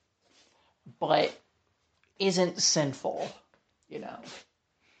do, but isn't sinful, you know.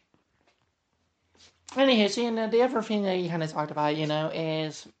 Anyway, so, the other thing that you kind of talked about,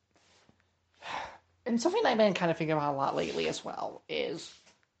 is, and something I've been kind of thinking about a lot lately as well, is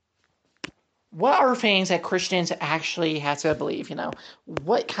what are things that Christians actually have to believe,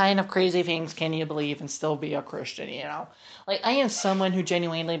 What kind of crazy things can you believe and still be a Christian, Like, I am someone who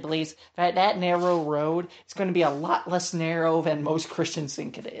genuinely believes that narrow road is going to be a lot less narrow than most Christians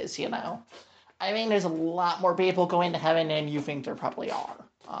think it is, I mean, there's a lot more people going to heaven than you think there probably are.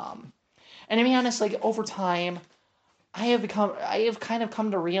 And to be honest, like, over time, I have kind of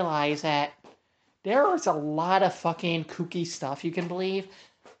come to realize that there is a lot of fucking kooky stuff you can believe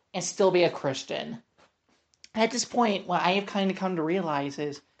and still be a Christian. At this point, what I have kind of come to realize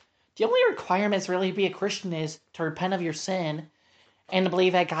is the only requirements really to be a Christian is to repent of your sin and to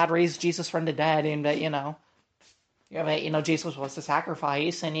believe that God raised Jesus from the dead and that, Jesus was the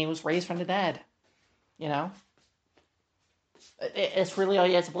sacrifice and he was raised from the dead. It's really all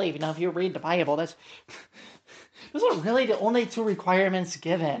you have to believe. If you read the Bible, those are really the only two requirements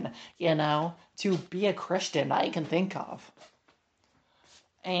given, to be a Christian that I can think of.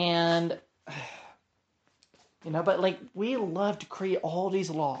 And, but like, we love to create all these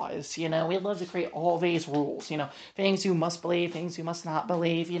laws, we love to create all these rules, things you must believe, things you must not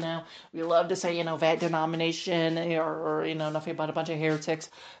believe, we love to say, that denomination or nothing but a bunch of heretics,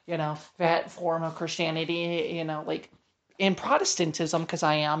 that form of Christianity, like in Protestantism, because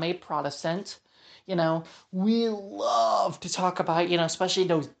I am a Protestant, we love to talk about, especially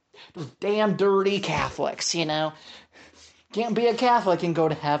those damn dirty Catholics, Can't be a Catholic and go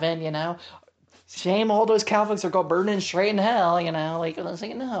to heaven, Shame all those Catholics are going burning straight in hell, Like, I was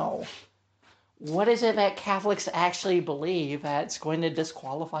like, no. What is it that Catholics actually believe that's going to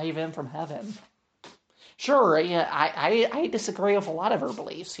disqualify them from heaven? Sure, yeah, I disagree with a lot of her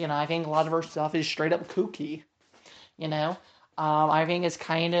beliefs. I think a lot of her stuff is straight up kooky. I think it's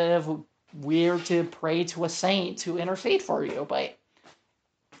kind of weird to pray to a saint to intercede for you, but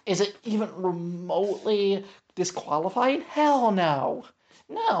is it even remotely disqualified? Hell no.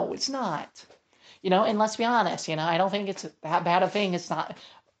 No, it's not. And let's be honest, I don't think it's that bad a thing. It's not.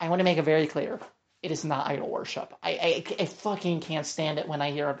 I want to make it very clear. It is not idol worship. I fucking can't stand it when I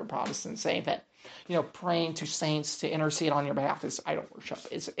hear other Protestants say that, praying to saints to intercede on your behalf is idol worship.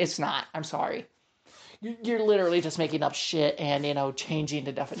 It's not. I'm sorry. You're literally just making up shit and, changing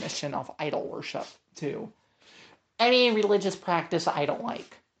the definition of idol worship to any religious practice I don't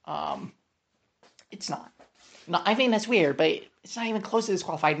like. It's not. No, I think that's weird, but it's not even close to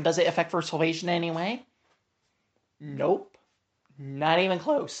disqualified. And does it affect for salvation in any way? Nope. Not even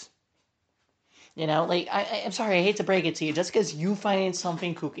close. Like, I'm sorry, I hate to break it to you. Just because you find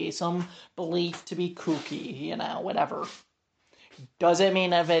something kooky, some belief to be kooky, whatever, doesn't mean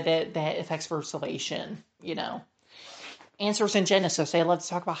that that affects for salvation, Answers in Genesis, they love to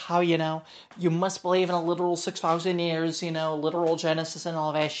talk about how, you must believe in a literal 6,000 years, literal Genesis and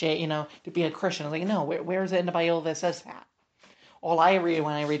all that shit, to be a Christian. Like, no, where is it in the Bible that says that? all I read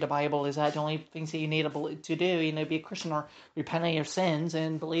when I read the Bible is that the only things that you need to do, be a Christian, are repent of your sins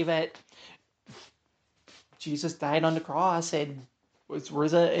and believe that Jesus died on the cross and was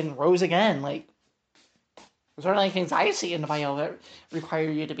risen and rose again. Like, those are the only things I see in the Bible that require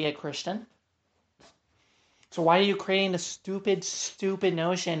you to be a Christian. So why are you creating the stupid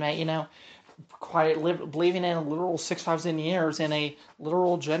notion that, believing in a literal 6,000 years in a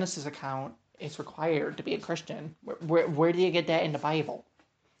literal Genesis account is required to be a Christian? Where do you get that in the Bible?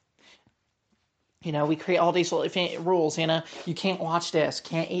 We create all these rules, you can't watch this,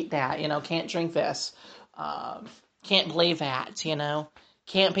 can't eat that, can't drink this, can't believe that,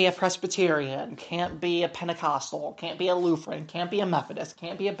 can't be a Presbyterian, can't be a Pentecostal, can't be a Lutheran, can't be a Methodist,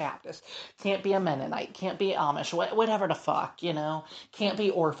 can't be a Baptist, can't be a Mennonite, can't be Amish, whatever the fuck, can't be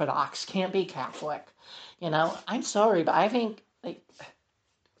Orthodox, can't be Catholic, I'm sorry, but I think,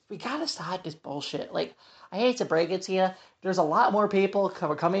 we gotta stop this bullshit. I hate to break it to you, there's a lot more people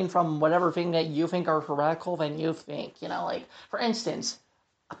coming from whatever thing that you think are heretical than you think, for instance,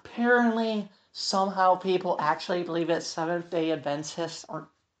 apparently, somehow people actually believe that Seventh-day Adventists aren't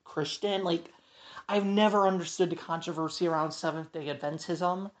Christian. I've never understood the controversy around Seventh-day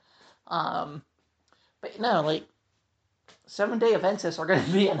Adventism. But Seventh-day Adventists are going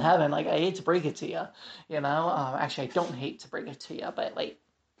to be in heaven. I hate to break it to you, Actually, I don't hate to break it to you, but,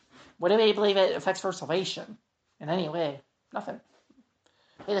 what do they believe it affects their salvation in any way? Nothing.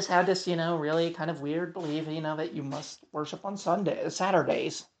 They just have this, really kind of weird belief, that you must worship on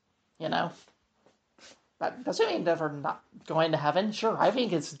Saturdays, That doesn't mean that they're not going to heaven. Sure, I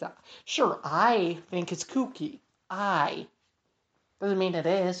think it's kooky. Doesn't mean it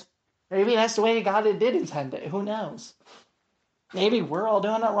is. Maybe that's the way God did intend it. Who knows? Maybe we're all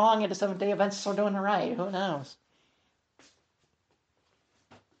doing it wrong and the Seventh-day Adventists are doing it right. Who knows?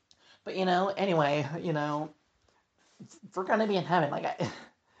 But, anyway, if we're going to be in heaven,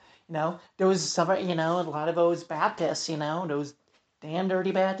 those, a lot of those Baptists, those damn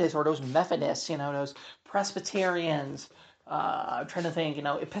dirty Baptists, or those Methodists, those Presbyterians, I'm trying to think,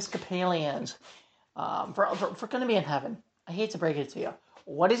 Episcopalians, if we're going to be in heaven, I hate to break it to you,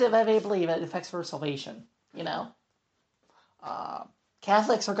 what is it that they believe that affects their salvation,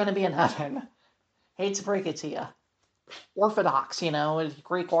 Catholics are going to be in heaven, hate to break it to you, Orthodox,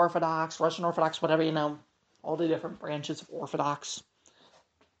 Greek Orthodox, Russian Orthodox, whatever, all the different branches of Orthodox,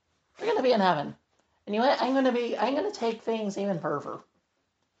 they're going to be in heaven. And you know what? I'm going to take things even further.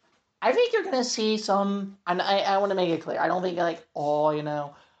 I think you're going to see some, and I want to make it clear, I don't think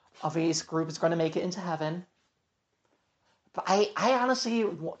all, of these group is going to make it into heaven. But I honestly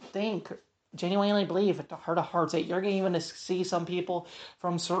genuinely believe at the heart of hearts that you're going to see some people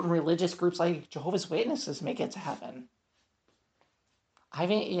from certain religious groups like Jehovah's Witnesses make it to heaven. I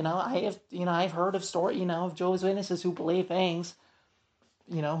think, I've heard of stories, of Jehovah's Witnesses who believe things,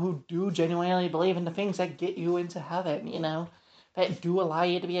 who do genuinely believe in the things that get you into heaven, that do allow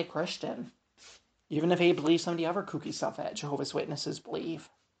you to be a Christian. Even if they believe some of the other kooky stuff that Jehovah's Witnesses believe.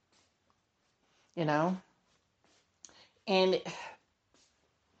 And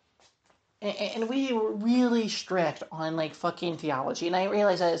we were really strict on, fucking theology. And I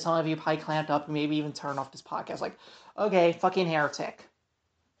realize that some of you probably clamped up and maybe even turned off this podcast. Okay, fucking heretic.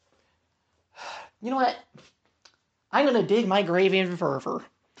 You know what? I'm going to dig my grave even further.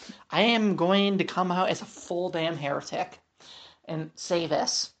 I am going to come out as a full damn heretic and say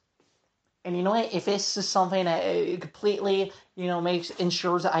this. And you know what? If this is something that completely,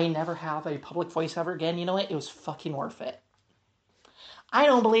 ensures that I never have a public voice ever again, you know what? It was fucking worth it. I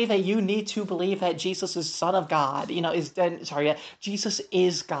don't believe that you need to believe that Jesus is Son of God, Jesus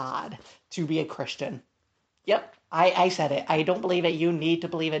is God to be a Christian. Yep, I said it. I don't believe that you need to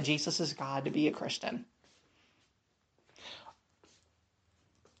believe that Jesus is God to be a Christian.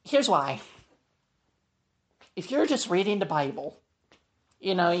 Here's why. If you're just reading the Bible,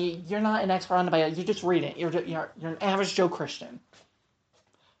 you're not an expert on the Bible, you're just reading it, you're an average Joe Christian.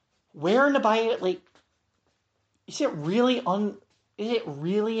 Where in the Bible, is it really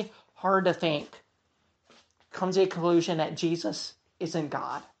hard to come to a conclusion that Jesus isn't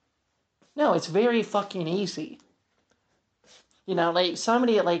God? No, it's very fucking easy.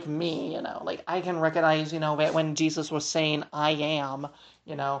 Somebody like me, I can recognize, that when Jesus was saying, I am,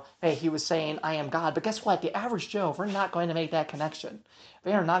 hey, he was saying, I am God. But guess what? The average Joe, we're not going to make that connection.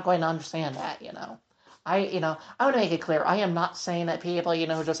 They are not going to understand that, I want to make it clear. I am not saying that people,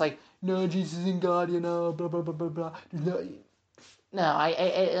 just no, Jesus isn't God, blah, blah, blah, blah, blah. No,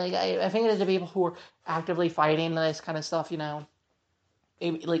 I think it's the people who are actively fighting this kind of stuff, I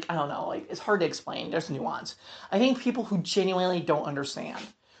don't know, it's hard to explain. There's nuance. I think people who genuinely don't understand,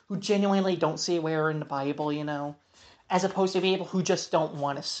 who genuinely don't see where in the Bible, as opposed to people who just don't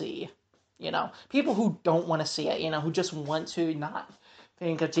want to see. People who don't want to see it, who just want to not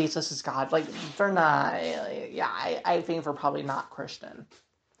think of Jesus as God. Like, they're not, yeah, I think they're probably not Christian.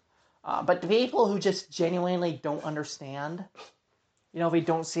 But the people who just genuinely don't understand, they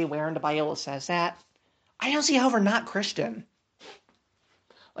don't see where in the Bible it says that, I don't see how they're not Christian.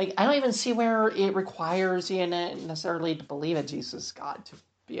 Like, I don't even see where it requires you necessarily to believe in Jesus is God to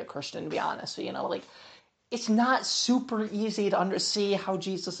be a Christian, to be honest. Like, it's not super easy to see how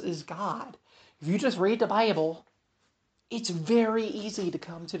Jesus is God. If you just read the Bible, it's very easy to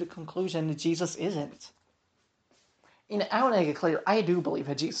come to the conclusion that Jesus isn't. I want to make it clear, I do believe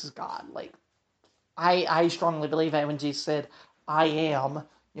that Jesus is God. Like, I strongly believe that when Jesus said, I am,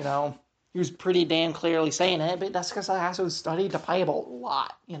 he was pretty damn clearly saying it, but that's because I also studied the Bible a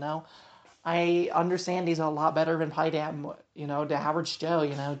lot, I understand these a lot better than probably the average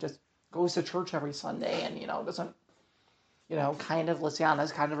Joe, just goes to church every Sunday and, doesn't, kind of, let's be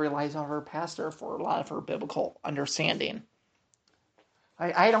honest, kind of relies on her pastor for a lot of her biblical understanding.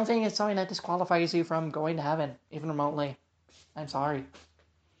 I don't think it's something that disqualifies you from going to heaven, even remotely. I'm sorry.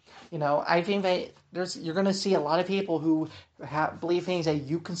 I think that you're going to see a lot of people who believe things that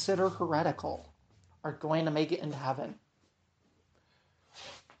you consider heretical are going to make it into heaven.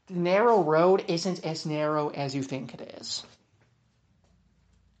 The narrow road isn't as narrow as you think it is.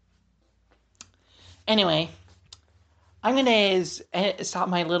 Anyway, I'm going to stop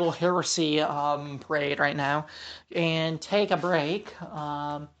my little heresy parade right now and take a break,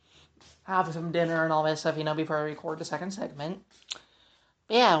 have some dinner and all that stuff, before I record the second segment.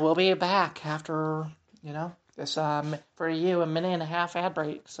 But yeah, we'll be back after, this, for you, a minute and a half ad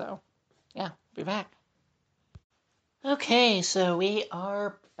break. So, yeah, be back. Okay, so we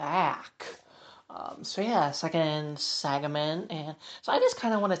are back. Second segment. And so I just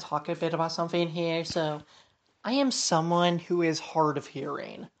kind of want to talk a bit about something here. So, I am someone who is hard of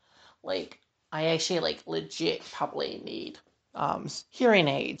hearing. Like, I actually, legit probably need hearing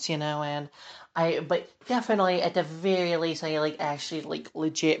aids, and but definitely at the very least, I, actually,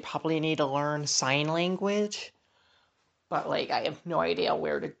 legit probably need to learn sign language. But, I have no idea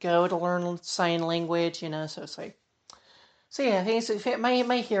where to go to learn sign language, so it's like... So, yeah,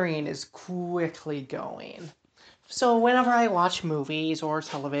 my hearing is quickly going. So whenever I watch movies or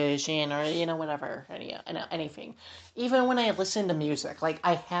television or, whatever, anything, even when I listen to music,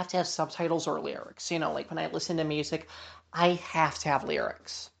 I have to have subtitles or lyrics, when I listen to music, I have to have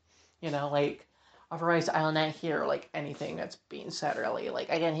lyrics, otherwise I'll not hear, anything that's being said, really.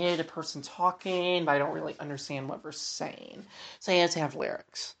 I can hear the person talking, but I don't really understand what they're saying, so I have to have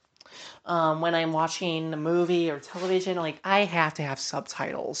lyrics. When I'm watching a movie or television, I have to have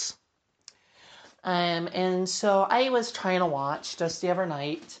subtitles. And so I was trying to watch just the other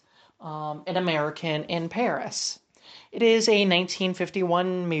night, An American in Paris. It is a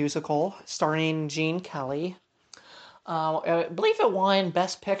 1951 musical starring Gene Kelly. I believe it won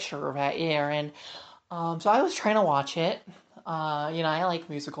Best Picture that year, and so I was trying to watch it. I like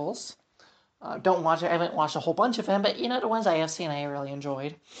musicals. Don't watch it. I haven't watched a whole bunch of them, but the ones I have seen, I really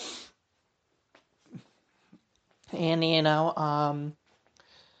enjoyed. And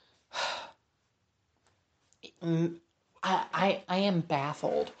I am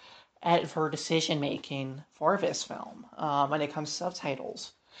baffled at her decision making for this film when it comes to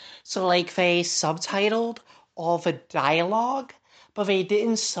subtitles. So they subtitled all the dialogue, but they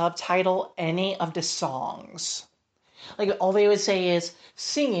didn't subtitle any of the songs. All they would say is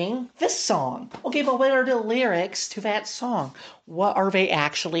singing this song. Okay, but what are the lyrics to that song? What are they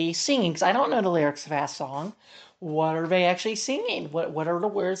actually singing? Because I don't know the lyrics of that song. What are they actually singing? What are the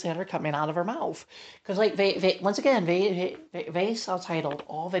words that are coming out of her mouth? Because they once again they subtitled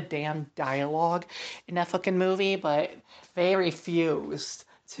all the damn dialogue in that fucking movie, but they refused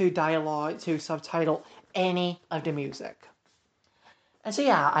to subtitle any of the music. And so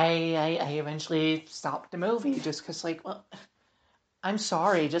yeah, I eventually stopped the movie just because I'm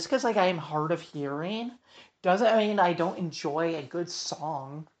sorry, just because I'm hard of hearing doesn't mean I don't enjoy a good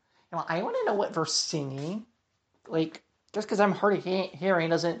song. I want to know what they're singing. Just because I'm hard of hearing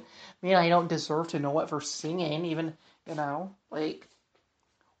doesn't mean I don't deserve to know what they're singing, even,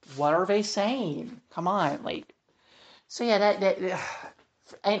 what are they saying? Come on, so yeah,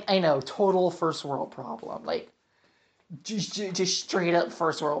 I know, total first world problem, just straight up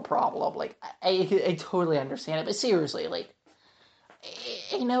first world problem, I totally understand it, but seriously,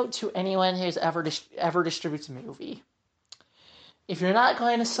 a note to anyone who's ever distributes a movie. If you're not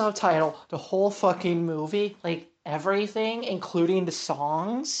going to subtitle the whole fucking movie, everything, including the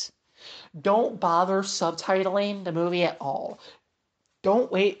songs, don't bother subtitling the movie at all.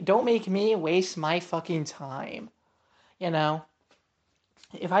 Don't make me waste my fucking time. you know.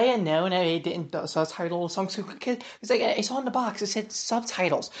 If I had known I didn't subtitle songs, because like, I saw in the box, it said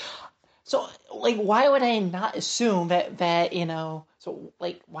subtitles. So, like, why would I not assume that So,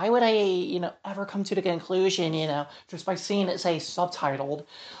 like, why would I ever come to the conclusion just by seeing it say subtitled,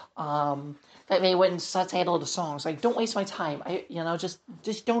 um, that they wouldn't subtitle the songs? Like, don't waste my time.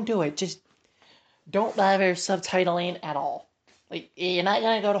 Just don't do it. Just don't bother subtitling at all. Like, you're not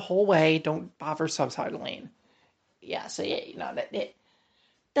gonna go the whole way. Don't bother subtitling. Yeah. So yeah, that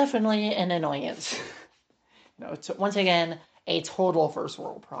definitely an annoyance. It's once again a total first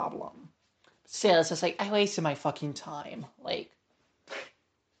world problem. Still, it's just like I wasted my fucking time. Like,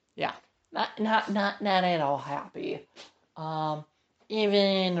 yeah, not at all happy, um,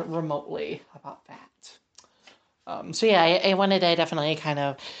 even remotely about that. So yeah, I wanted to definitely kind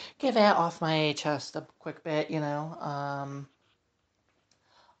of get that off my chest a quick bit.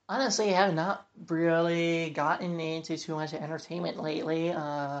 Honestly, I have not really gotten into too much entertainment lately.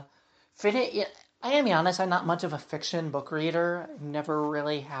 Yeah, I gotta be honest, I'm not much of a fiction book reader. I never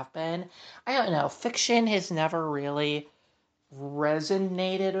really have been. I don't know. Fiction has never really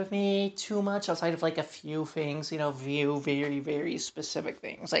resonated with me too much outside of like a few things, few very, very specific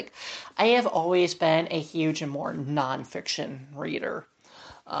things. Like, I have always been a huge and more nonfiction reader.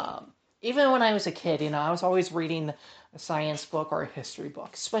 Even when I was a kid, I was always reading a science book or a history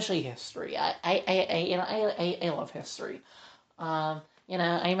book, especially history. I love history. I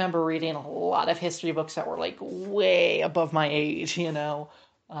remember reading a lot of history books that were like way above my age, even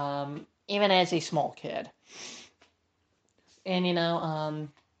as a small kid. And, trying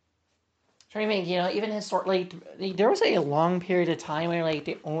to think, even historically, there was a long period of time where like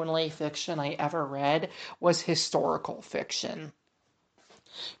the only fiction I ever read was historical fiction.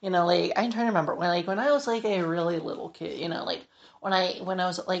 Like I'm trying to remember when I was like a really little kid, like when I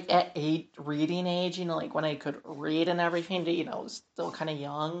was like at reading age, like when I could read and everything, was still kind of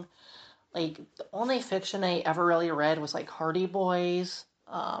young. Like the only fiction I ever really read was like Hardy Boys,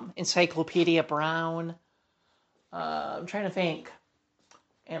 Encyclopedia Brown. I'm trying to think,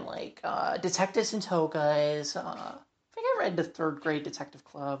 and like Detectives and Togas. I think I read the third grade Detective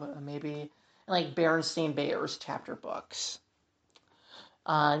Club, maybe, and like Berenstain Bears chapter books.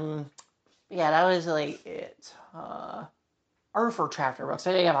 Um, yeah, that was like it. Arthur chapter books.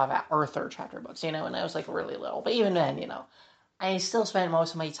 I think about that Arthur chapter books, when I was like really little. But even then, I still spent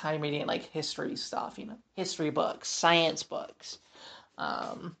most of my time reading like history stuff, history books, science books,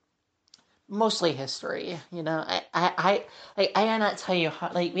 um, mostly history. I cannot tell you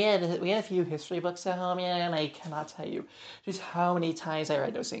how, like we had a few history books at home, and I cannot tell you just how many times I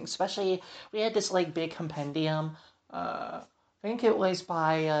read those things. Especially we had this like big compendium. I think it was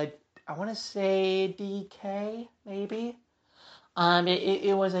by I want to say DK maybe.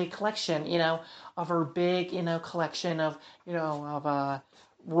 It was a collection, of her big, collection of,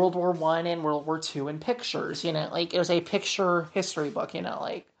 World War One and World War Two in pictures, like it was a picture history book, yeah,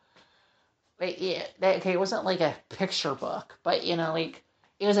 okay, it wasn't like a picture book, but like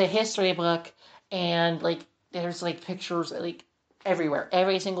it was a history book, and like there's like pictures like everywhere.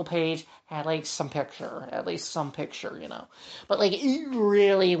 Every single page had like some picture, at least some picture, But like it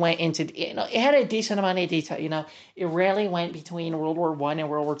really went into, it had a decent amount of detail, It really went between World War One and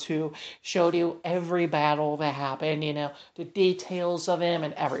World War Two, showed you every battle that happened, the details of them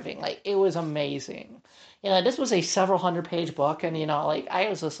and everything. Like it was amazing. This was a several hundred page book, and like I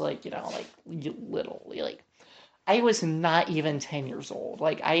was just like, like literally, like I was not even 10 years old.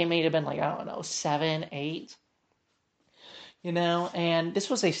 Like I may have been like, I don't know, 7, 8, and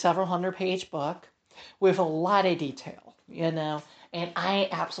this was a several hundred page book with a lot of detail, and I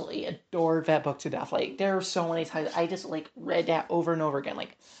absolutely adored that book to death. Like there are so many times I just like read that over and over again.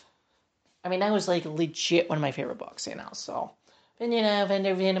 Like, I mean, that was like legit one of my favorite books, so. And,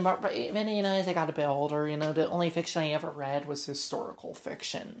 as I got a bit older, the only fiction I ever read was historical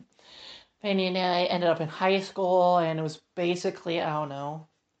fiction. And, I ended up in high school, and it was basically, I don't know,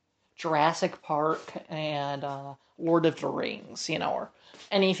 Jurassic Park and Lord of the Rings, or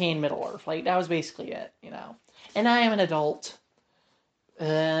anything in Middle Earth. Like, that was basically it, And I am an adult.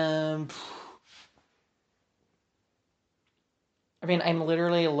 I mean, I'm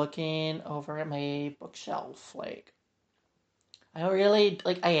literally looking over at my bookshelf, like, I don't really,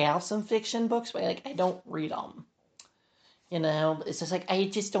 like, I have some fiction books, but, like, I don't read them. It's just, like, I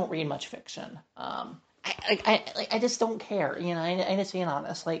just don't read much fiction. I just don't care, I just being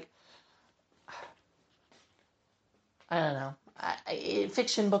honest, like, I don't know.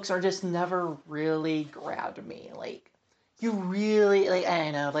 Fiction books are just never really grabbed me. Like, you really, like, I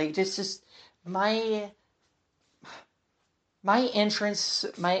don't know, like, just my, my interest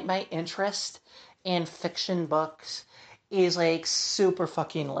in fiction books is like super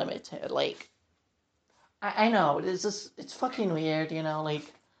fucking limited. Like, I know it's fucking weird,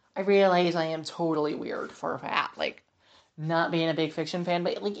 like I realize I am totally weird for that, like not being a big fiction fan,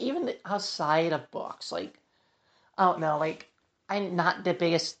 but like even outside of books, like I don't know, like I'm not the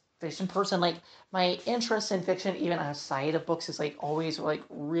biggest fiction person. Like my interest in fiction, even outside of books, is like always like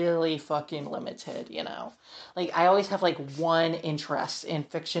really fucking limited. Like I always have like one interest in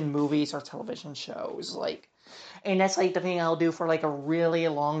fiction movies or television shows, like, and that's like the thing I'll do for like a really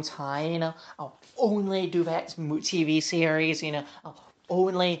long time. I'll only do that TV series. I'll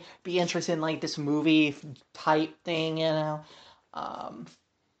only be interested in like this movie type thing. Um,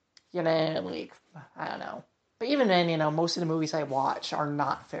 like I don't know. But even then, most of the movies I watch are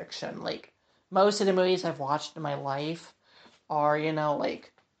not fiction. Like most of the movies I've watched in my life are,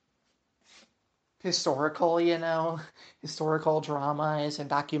 like historical, historical dramas and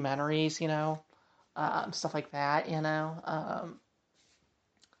documentaries, stuff like that.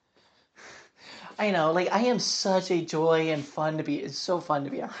 I know, like I am such a joy and fun to be. It's so fun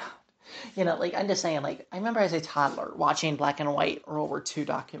to be around. Like I'm just saying, like I remember as a toddler watching black and white World War II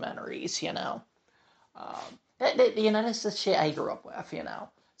documentaries. That's the shit I grew up with.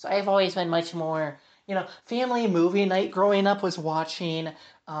 So I've always been much more, family movie night growing up was watching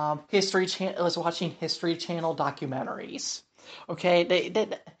History Channel documentaries. Okay,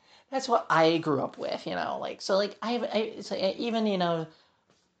 that's what I grew up with. Like so, like it's like, even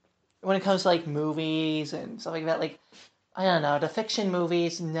when it comes to like movies and stuff like that, like I don't know, the fiction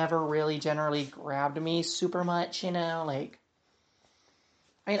movies never really generally grabbed me super much. Like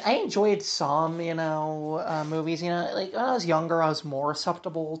I mean, I enjoyed some, movies. Like when I was younger, I was more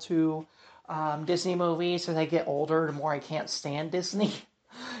susceptible to Disney movies. As I get older, the more I can't stand Disney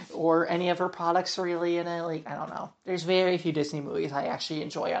or any of her products, really. Like I don't know. There's very few Disney movies I actually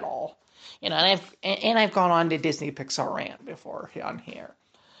enjoy at all. I've gone on to Disney Pixar rant before on here.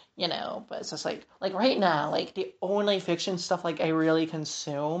 But it's just like right now, like the only fiction stuff like I really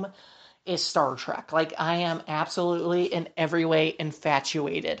consume is Star Trek. Like I am absolutely in every way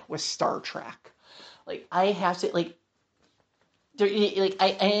infatuated with Star Trek. Like I have to like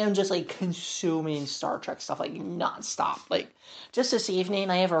I am just like consuming Star Trek stuff like nonstop. Like just this evening,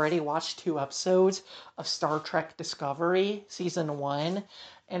 I have already watched 2 episodes of Star Trek Discovery season 1,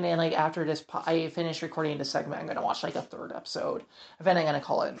 and then like after this, I finish recording this segment. I'm gonna watch like a third episode, and then I'm gonna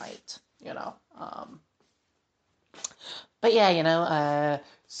call it a night. But yeah,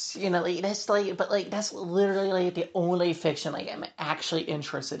 like that's like, but like that's literally like the only fiction like I'm actually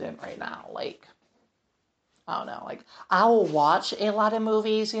interested in right now. Like I don't know, like I'll watch a lot of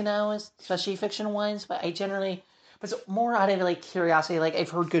movies, especially fiction ones, but but it's more out of like curiosity. Like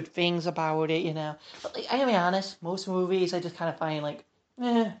I've heard good things about it. But like I gotta be honest, most movies I just kind of find like,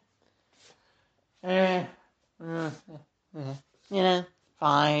 eh, eh, eh, eh,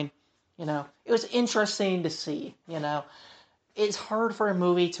 fine. It was interesting to see. It's hard for a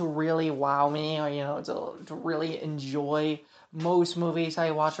movie to really wow me or to really enjoy. Most movies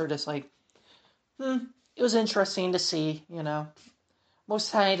I watch are just like it was interesting to see. Most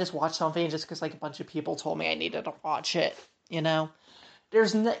of the time I just watch something just because like a bunch of people told me I needed to watch it.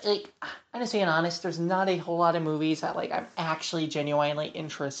 There's not like, I'm just being honest, there's not a whole lot of movies that like I'm actually genuinely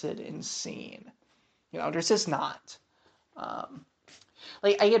interested in seeing. There's just not. um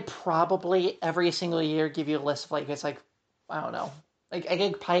like I could probably every single year give you a list of like, it's like, I don't know. Like I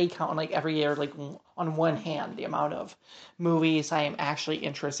could probably count like every year, like on one hand, the amount of movies I am actually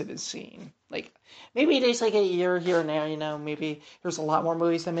interested in seeing. Like maybe there's like a year here and there, maybe there's a lot more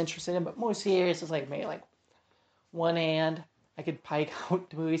movies I'm interested in, but most years it's like maybe like one hand. I could probably count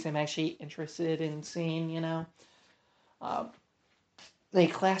the movies I'm actually interested in seeing. Uh,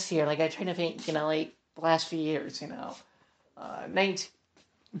 like last year, like I try to think, like the last few years,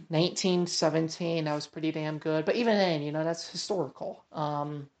 1917, that was pretty damn good. But even then, that's historical.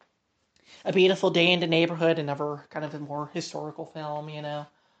 A Beautiful Day in the Neighborhood, another kind of a more historical film.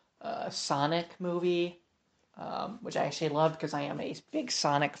 Sonic movie, which I actually love because I am a big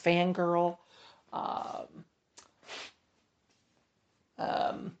Sonic fangirl. Um,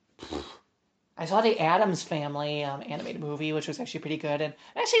 um, I saw the Addams Family animated movie, which was actually pretty good, and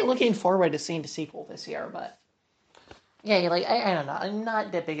I'm actually looking forward to seeing the sequel this year. But yeah, like I don't know, I'm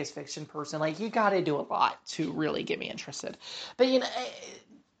not the biggest fiction person. Like you got to do a lot to really get me interested. But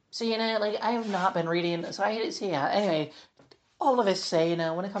so like I have not been reading. So yeah. Anyway, all of us say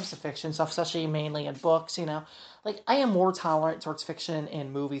when it comes to fiction stuff, especially mainly in books, like I am more tolerant towards fiction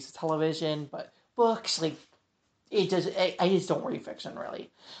in movies, television, but books like I just don't read fiction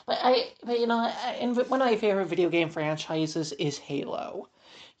really. And one of my favorite video game franchises is Halo.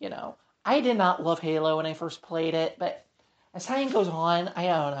 You know, I did not love Halo when I first played it, but as time goes on, I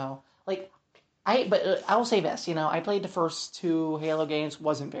don't know. Like, I will say this, I played the first two Halo games,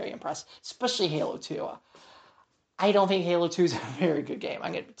 wasn't very impressed, especially Halo 2. I don't think Halo 2 is a very good game.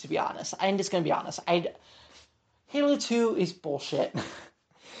 To be honest. I'm just gonna be honest. Halo 2 is bullshit.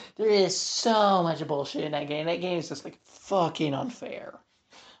 There is so much bullshit in that game. That game is just like fucking unfair.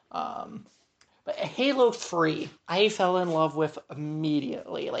 Um, but Halo 3, I fell in love with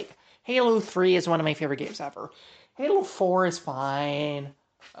immediately. Like, Halo 3 is one of my favorite games ever. Halo 4 is fine.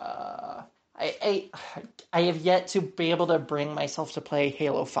 Uh, I, I have yet to be able to bring myself to play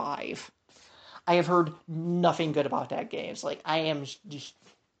Halo 5. I have heard nothing good about that game. It's like, I am just,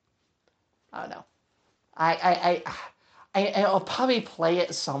 I don't know. I'll probably play it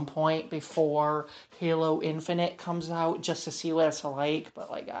at some point before Halo Infinite comes out just to see what it's like,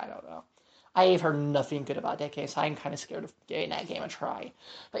 but like, I don't know. I have heard nothing good about that game, so I'm kind of scared of giving that game a try.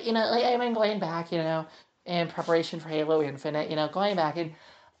 But, like, I've been going back, in preparation for Halo Infinite, going back and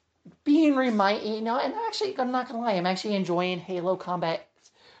being reminded, and actually, I'm not gonna lie, I'm actually enjoying Halo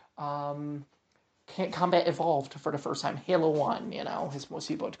um, Combat Evolved for the first time. Halo 1, as most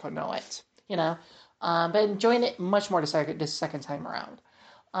people would know it, but enjoying it much more this second time around.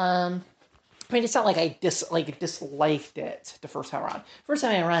 I mean, it's not like I disliked it the first time around. First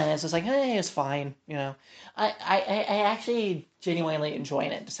time around, it's just like, hey, it's fine. I actually genuinely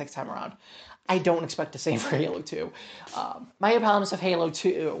enjoying it the second time around. I don't expect the same for Halo 2. My problems with Halo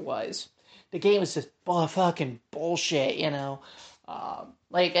 2 was the game was just fucking bullshit,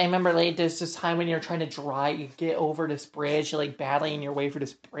 Like, I remember, like, there's this time when you're trying to get over this bridge, you're, like, battling your way for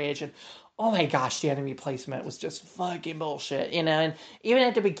this bridge, and oh my gosh, the enemy placement was just fucking bullshit, and even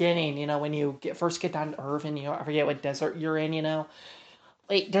at the beginning, when you first get down to Earth and, I forget what desert you're in,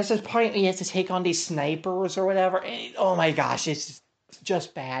 like, there's this point where you have to take on these snipers or whatever, and oh my gosh, it's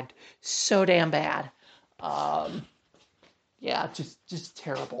just bad. So damn bad. Um, yeah, just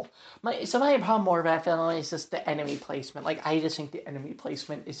terrible. My problem more about Finland is just the enemy placement. Like, I just think the enemy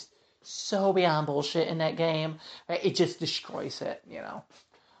placement is so beyond bullshit in that game. Right? It just destroys it.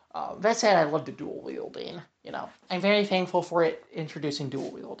 That said, I love the dual wielding. I'm very thankful for it introducing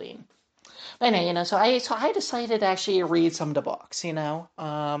dual wielding. But anyway, so I decided to actually read some of the books.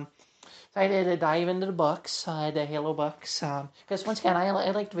 So I did a dive into the books, the Halo books, because once again, I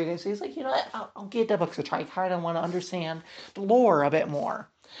like the video games. Like, what, I'll give the books a try. I kind of want to understand the lore a bit more.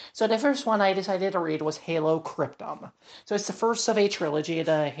 So the first one I decided to read was Halo Cryptum. So it's the first of a trilogy,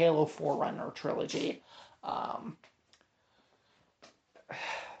 the Halo Forerunner trilogy. Um, it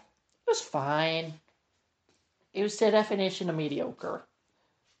was fine. It was the definition of mediocre.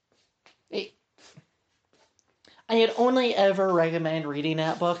 It, I'd only ever recommend reading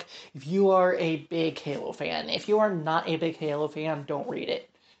that book if you are a big Halo fan. If you are not a big Halo fan, don't read it.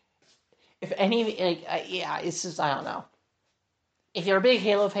 If any, like, yeah, it's just, I don't know. If you're a big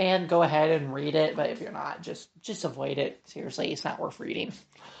Halo fan, go ahead and read it. But if you're not, just avoid it. Seriously, it's not worth reading.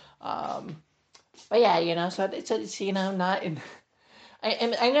 Um, but yeah, so it's not in.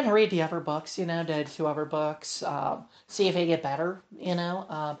 I'm gonna read the other books, the two other books, see if they get better,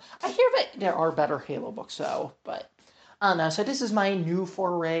 I hear that there are better Halo books though, but I don't know. So this is my new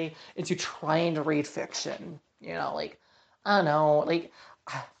foray into trying to read fiction, like, I don't know, like,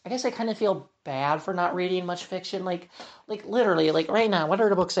 I guess I kind of feel bad for not reading much fiction, like literally, like right now, what are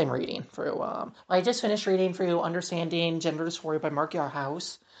the books I'm reading through? I just finished reading through Understanding Gender Dysphoria by Mark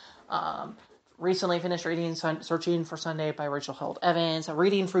Yarhouse. Um, Recently finished reading Searching for Sunday by Rachel Held Evans. I'm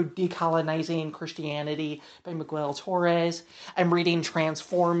reading through Decolonizing Christianity by Miguel Torres. I'm reading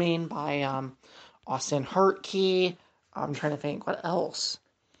Transforming by Austin Hertke. I'm trying to think what else.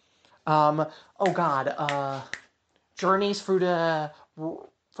 Oh God, Journeys Through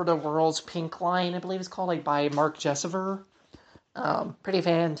for the World's Pink Line, I believe it's called, like, by Mark Jessever. Pretty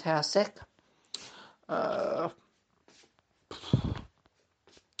fantastic. Uh,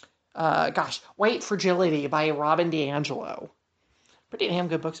 White Fragility by Robin DiAngelo. Pretty damn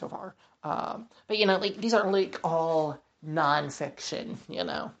good book so far. But like, these are like all nonfiction.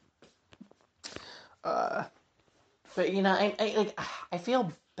 But I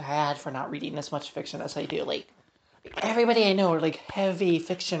feel bad for not reading as much fiction as I do. Like, everybody I know are like heavy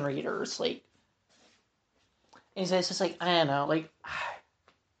fiction readers. Like, it's just like, I don't know. Like,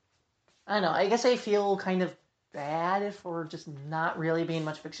 I don't know. I guess I feel kind of bad for just not really being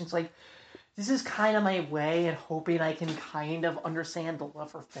much fiction. It's like, this is kind of my way and hoping I can kind of understand the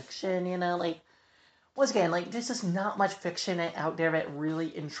love for fiction, like, once again, like, this is not much fiction out there that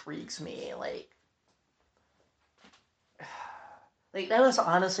really intrigues me, like, that was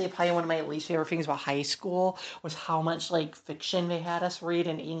honestly probably one of my least favorite things about high school, was how much, like, fiction they had us read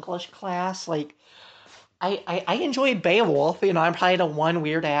in English class, like, I enjoyed Beowulf. I'm probably the one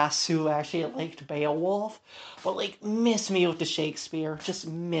weird ass who actually liked Beowulf. But, like, miss me with the Shakespeare. Just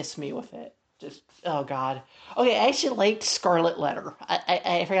miss me with it. Just, oh, God. Okay, I actually liked Scarlet Letter.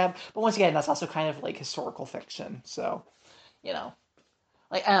 I forgot. But once again, that's also kind of, like, historical fiction. So, you know.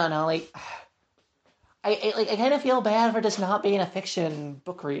 Like, I don't know. Like, I kind of feel bad for just not being a fiction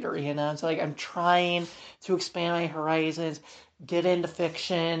book reader. So, like, I'm trying to expand my horizons, get into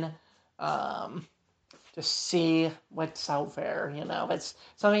fiction. Um, just see what's out there. It's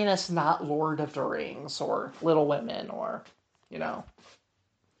something that's not Lord of the Rings or Little Women or, you know,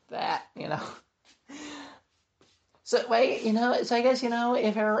 that. So, wait, so I guess,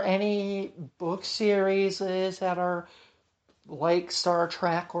 if there are any book series that are like Star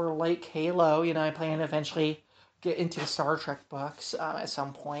Trek or like Halo, I plan to eventually get into the Star Trek books at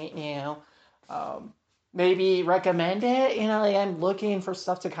some point. Um, maybe recommend it. Like I'm looking for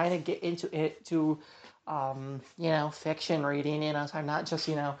stuff to kind of get into it to, fiction reading. So I'm not just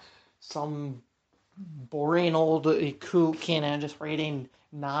some boring old kook, just reading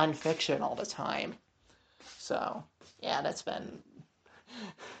nonfiction all the time. So yeah, that's been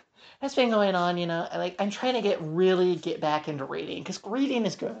going on. Like I'm trying to get back into reading because reading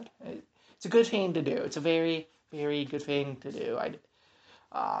is good. It's a good thing to do. It's a very, very good thing to do.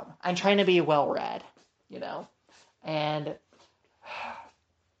 I'm trying to be well read, and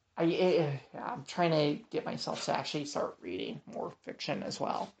I'm trying to get myself to actually start reading more fiction as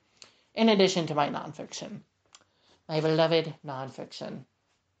well, in addition to my nonfiction, my beloved nonfiction.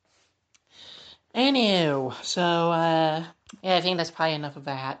 Anywho, so yeah, I think that's probably enough of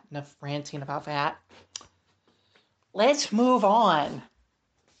that. Enough ranting about that. Let's move on.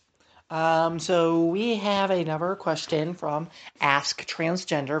 So we have another question from Ask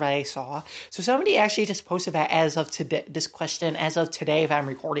Transgender that I saw. So somebody actually just posted that as of today, this question as of today if I'm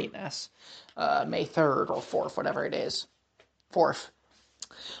recording this, May 3rd or 4th, whatever it is. 4th.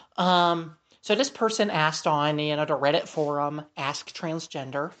 So this person asked on, the Reddit forum, Ask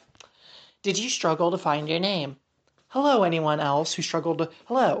Transgender, did you struggle to find your name? Hello, anyone else struggled to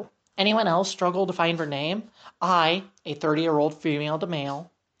find their name? I, a 30-year-old female to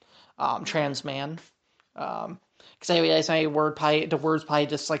male, trans man, because I realized the word's probably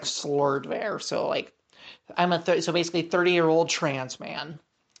just like slurred there. So like, so basically 30-year-old trans man.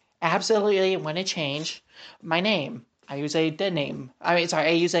 Absolutely want to change my name. I use a dead name. I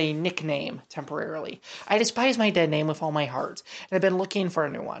use a nickname temporarily. I despise my dead name with all my heart, and I've been looking for a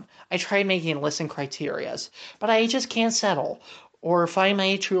new one. I tried making lists and criterias, but I just can't settle or find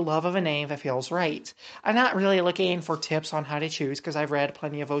my true love of a name that feels right. I'm not really looking for tips on how to choose because I've read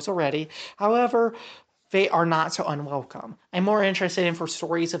plenty of those already. However, they are not so unwelcome. I'm more interested in for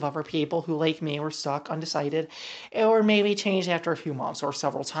stories of other people who, like me, were stuck, undecided, or maybe changed after a few months or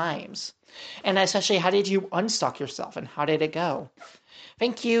several times. And especially, how did you unstuck yourself and how did it go?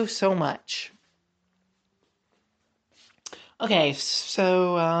 Thank you so much. Okay,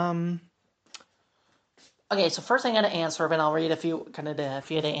 so first I'm going to answer, and I'll read a few of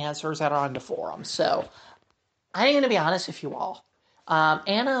the answers that are on the forum. So I'm going to be honest with you all.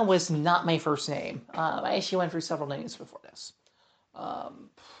 Anna was not my first name. I actually went through several names before this. Trying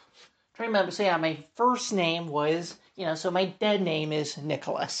to remember. So yeah, my first name was, so my dead name is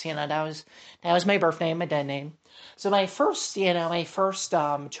Nicholas. That was my birth name, my dead name. So my first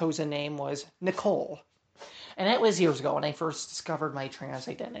chosen name was Nicole, and that was years ago when I first discovered my trans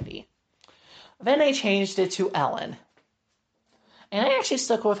identity. Then I changed it to Ellen, and I actually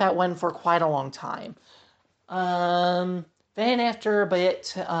stuck with that one for quite a long time. Then after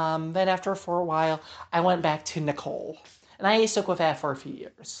for a while, I went back to Nicole, and I stuck with that for a few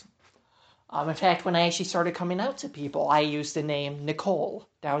years. In fact, when I actually started coming out to people, I used the name Nicole.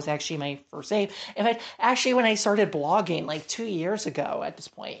 That was actually my first name. In fact, actually, when I started blogging, like 2 years ago at this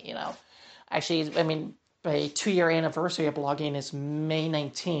point, actually, my 2-year anniversary of blogging is May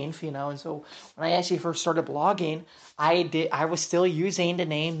 19th, and so when I actually first started blogging, I was still using the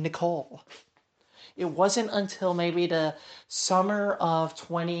name Nicole. It wasn't until maybe the summer of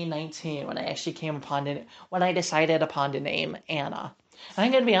 2019 when I actually when I decided upon the name Anna. And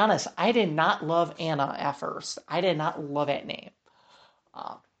I'm going to be honest, I did not love Anna at first. I did not love that name.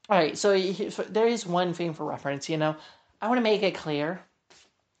 All right, so there is one thing for reference, I want to make it clear.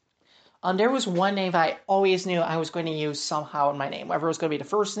 There was one name that I always knew I was going to use somehow in my name, whether it was going to be the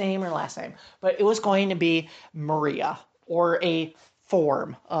first name or last name, but it was going to be Maria, or a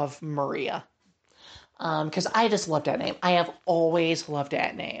form of Maria. Because I just loved that name. I have always loved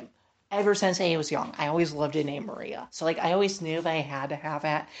that name. Ever since I was young, I always loved the name Maria. So, I always knew that I had to have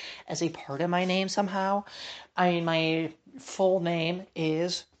that as a part of my name somehow. My full name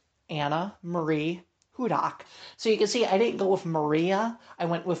is Anna Marie Hudak. So you can see I didn't go with Maria. I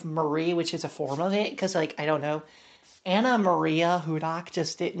went with Marie, which is a form of it, because, like, I don't know. Anna Maria Hudak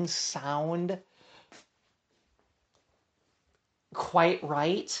just didn't sound quite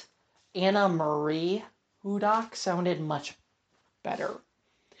right. Anna Marie Hudak sounded much better,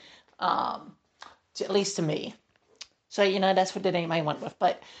 um, at least to me. So, that's what the name I went with.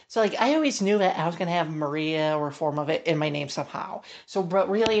 But, so, like, I always knew that I was going to have Maria or a form of it in my name somehow. So, but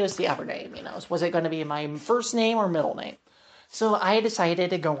really, it was the other name, Was it going to be my first name or middle name? So, I decided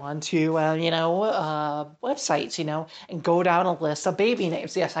to go on to, websites, and go down a list of baby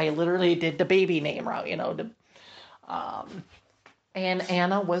names. Yes, I literally did the baby name route, um, and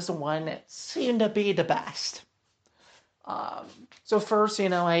Anna was the one that seemed to be the best. So first,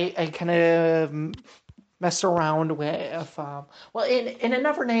 I kind of messed around with, well, in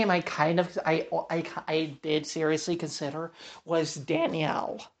another name I did seriously consider was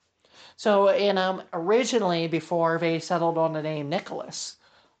Danielle. So, originally, before they settled on the name Nicholas,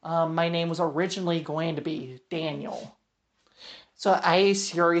 my name was originally going to be Daniel. So I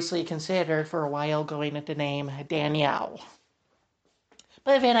seriously considered for a while going with the name Danielle.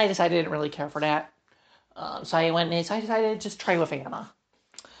 But then I decided I didn't really care for that. So I decided to just try with Anna.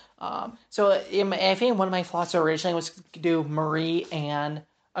 So I think one of my thoughts originally was to do Maria Ann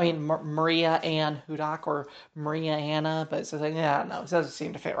Hudak or Maria Anna, but it's like, yeah, no, it doesn't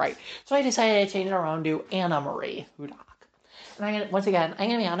seem to fit right. So I decided to change it around to Anna Marie Hudak. And once again, I'm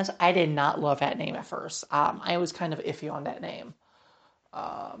going to be honest, I did not love that name at first. I was kind of iffy on that name.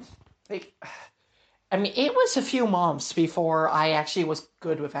 Like, I mean, it was a few months before I actually was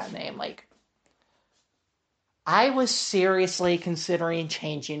good with that name. Like, I was seriously considering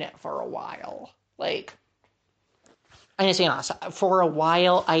changing it for a while. Like, I'm just being honest. For a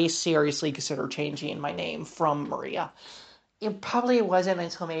while, I seriously considered changing my name from Maria. It probably wasn't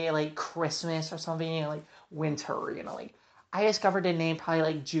until maybe like Christmas or something, like winter, like I discovered the name probably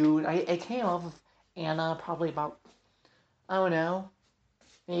like June. I came up with Anna probably about, I don't know,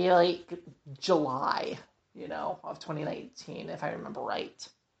 maybe like July, of 2019, if I remember right.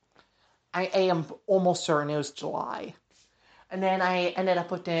 I am almost certain it was July. And then I ended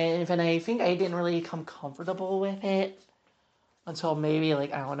up with it, and I think I didn't really become comfortable with it until maybe,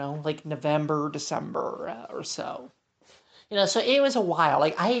 like, I don't know, like November, December or so. So it was a while.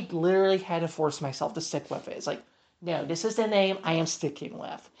 Like, I literally had to force myself to stick with it. It's like, no, this is the name I am sticking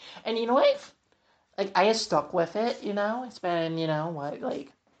with. And you know what? Like, I have stuck with it, It's been,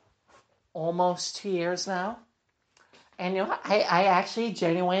 like, almost 2 years now. And I actually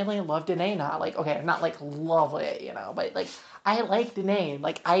genuinely love the name now. Like, okay, not like love it, but like I like the name.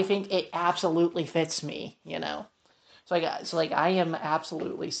 Like, I think it absolutely fits me, So I am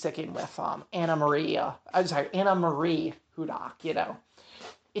absolutely sticking with Anna Maria. I'm sorry, Anna Marie Hudak.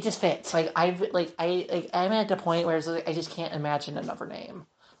 It just fits. Like, I'm at the point where it's like, I just can't imagine another name.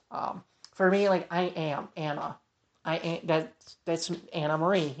 For me, like, I am Anna. That's Anna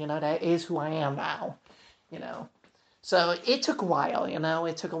Marie. That is who I am now. You know. So it took a while,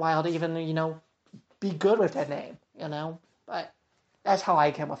 It took a while to even, be good with that name, But that's how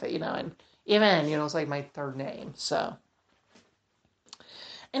I came with it, And even, it's like my third name. So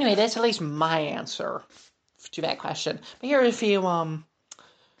anyway, that's at least my answer to that question. But here are a few,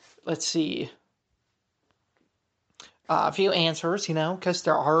 let's see, a few answers, because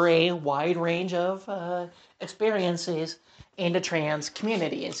there are a wide range of experiences in the trans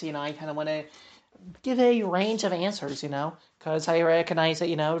community. And so, I kind of want to give a range of answers, because I recognize that,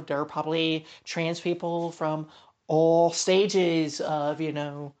 there are probably trans people from all stages of,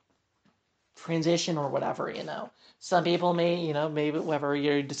 transition or whatever, Some people may, maybe whether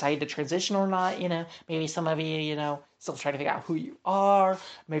you decide to transition or not, maybe some of you, still trying to figure out who you are.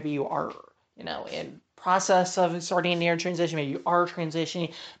 Maybe you are, in process of starting your transition. Maybe you are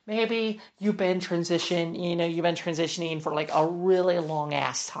transitioning. Maybe you've been transitioning for like a really long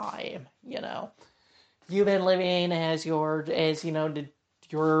ass time, You've been living as your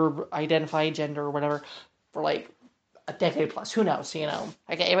identified gender or whatever for like a decade plus. Who knows? I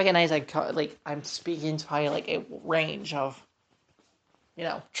recognize I'm speaking to probably like a range of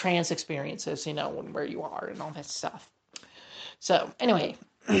trans experiences. Where you are and all that stuff. So anyway,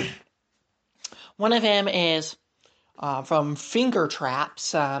 one of them is from Finger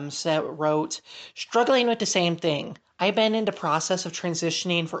Traps. Wrote, struggling with the same thing. I've been in the process of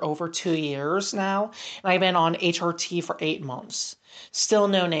transitioning for over 2 years now, and I've been on HRT for 8 months. Still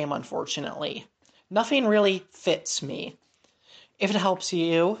no name, unfortunately. Nothing really fits me. If it helps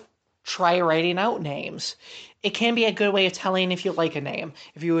you, try writing out names. It can be a good way of telling if you like a name,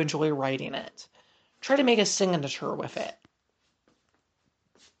 if you enjoy writing it. Try to make a signature with it.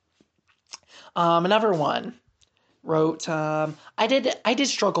 Another one wrote, I did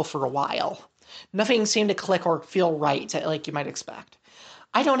struggle for a while. Nothing seemed to click or feel right, like you might expect.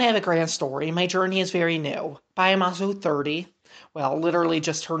 I don't have a grand story. My journey is very new, but I am also 30. Well, literally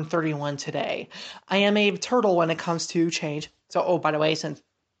just turned 31 today. I am a turtle when it comes to change. So, oh, by the way, since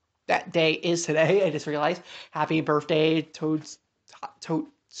that day is today, I just realized, happy birthday,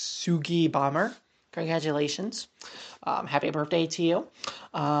 Totsugi Bomber. Congratulations. Happy birthday to you.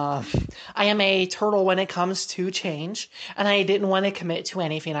 Uh, I am a turtle when it comes to change, and I didn't want to commit to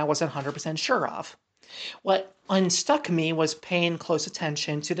anything I wasn't 100% sure of. What unstuck me was paying close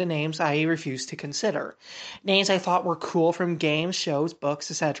attention to the names I refused to consider. Names I thought were cool from games, shows,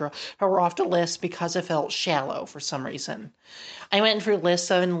 books, etc., but were off the list because it felt shallow for some reason. I went through lists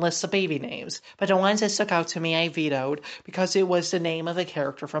and lists of baby names, but the ones that stuck out to me I vetoed because it was the name of a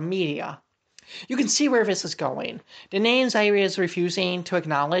character from media. You can see where this is going. The names I was refusing to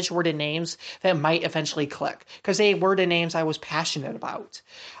acknowledge were the names that might eventually click, because they were the names I was passionate about.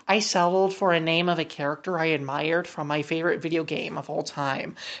 I settled for a name of a character I admired from my favorite video game of all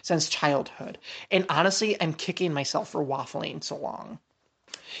time since childhood. And honestly, I'm kicking myself for waffling so long.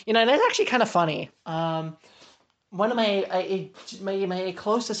 That's actually kind of funny. One of my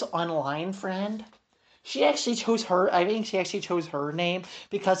closest online friend, I think she actually chose her name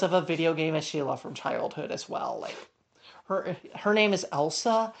because of a video game that she loved from childhood as well. Like her name is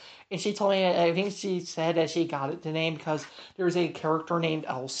Elsa, and she told me, I think she said that she got it the name because there was a character named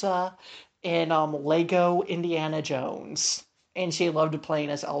Elsa in Lego Indiana Jones, and she loved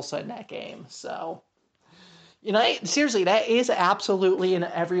playing as Elsa in that game. So, seriously, that is absolutely in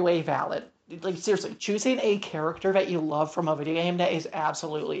every way valid. Like, seriously, choosing a character that you love from a video game, that is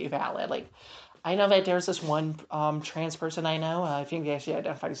absolutely valid. Like, I know that there's this one trans person I know. I think they actually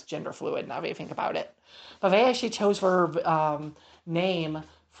identify as gender fluid now that I think about it. But they actually chose her name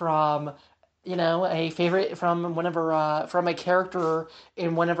from, a favorite from one of her, from a character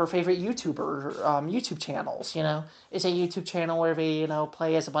in one of her favorite YouTube channels. It's a YouTube channel where they,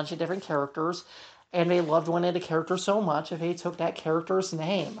 play as a bunch of different characters. And they loved one of the characters so much that they took that character's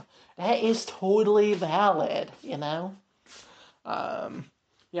name. That is totally valid.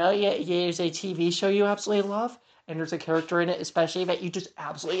 Yeah, there's a TV show you absolutely love, and there's a character in it, especially that you just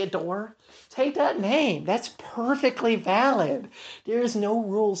absolutely adore. Take that name. That's perfectly valid. There is no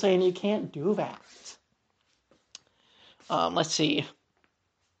rule saying you can't do that. Let's see.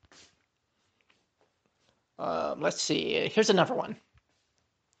 Let's see. Here's another one.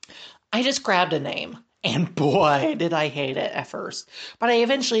 I just grabbed a name, and boy, did I hate it at first. But I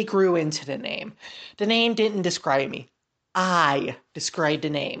eventually grew into the name. The name didn't describe me. I described the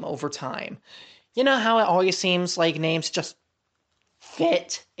name over time. You know how it always seems like names just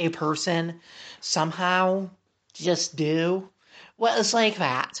fit a person somehow? Just do? Well, it's like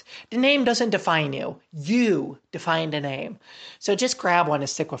that. The name doesn't define you. You define the name. So just grab one and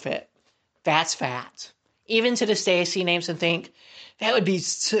stick with it. That's that. Even to this day, I see names and think, that would be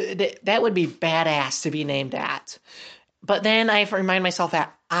badass to be named that. But then I remind myself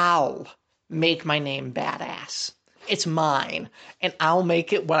that I'll make my name badass. It's mine, and I'll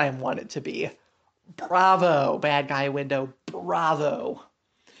make it what I want it to be. Bravo, bad guy window. Bravo.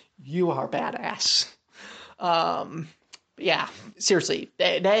 You are badass. Yeah, seriously,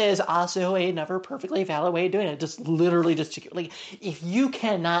 that is also another perfectly valid way of doing it. Just literally like, if you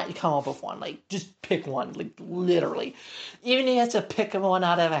cannot come up with one, like, just pick one, like, literally. Even if you have to pick one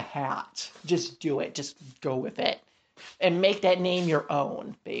out of a hat, just do it. Just go with it. And make that name your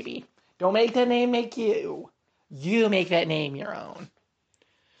own, baby. Don't make that name make you. You make that name your own.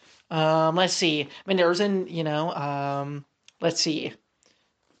 Let's see. I mean, let's see.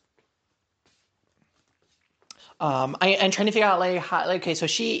 I'm trying to figure out, like, how, okay, so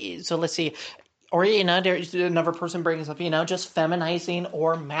let's see. Or, there's another person brings up, just feminizing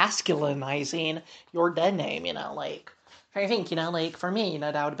or masculinizing your dead name, like, I think, like, for me,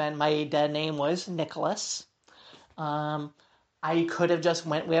 that would have been, my dead name was Nicholas. I could have just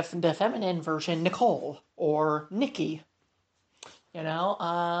went with the feminine version, Nicole, or Nikki.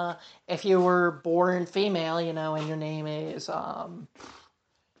 If you were born female, and your name is, I'm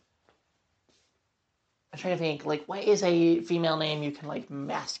trying to think, like, what is a female name you can, like,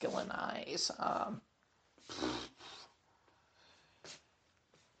 masculinize?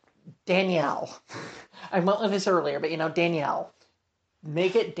 Danielle. I went with this earlier, but, Danielle.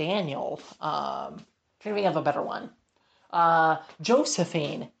 Make it Daniel. Trying to think of a better one.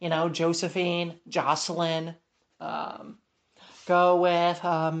 Josephine. Josephine, Jocelyn. Go with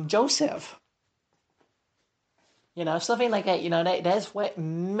Joseph. Something like that. That's what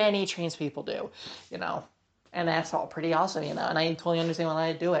many trans people do. And that's all pretty awesome, and I totally understand why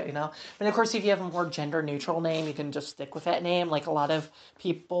I do it. And of course, if you have a more gender neutral name, you can just stick with that name. Like a lot of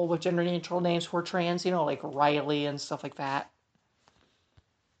people with gender neutral names who are trans, like Riley and stuff like that.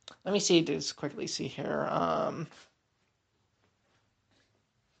 Let me see, just quickly see here.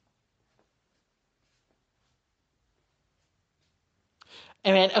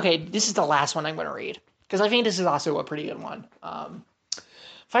 And then, okay, this is the last one I'm going to read because I think this is also a pretty good one.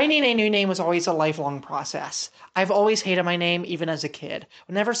 Finding a new name was always a lifelong process. I've always hated my name, even as a kid.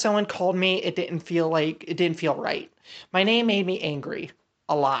 Whenever someone called me, it didn't feel right. My name made me angry.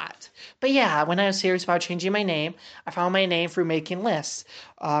 A lot. But yeah, when I was serious about changing my name, I found my name through making lists,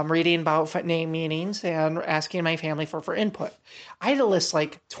 reading about name meanings, and asking my family for input. I had a list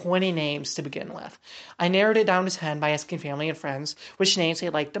like 20 names to begin with. I narrowed it down to 10 by asking family and friends which names they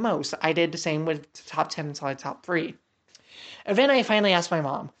liked the most. I did the same with the top 10 until the top 3. And then I finally asked my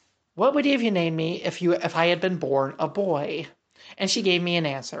mom, "What would you have named me if I had been born a boy?" And she gave me an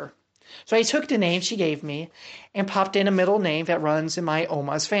answer. So I took the name she gave me and popped in a middle name that runs in my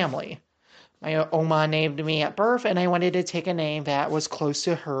Oma's family. My Oma named me at birth, and I wanted to take a name that was close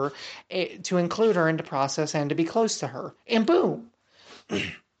to her to include her in the process and to be close to her. And boom,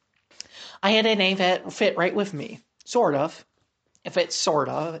 I had a name that fit right with me. Sort of. It sort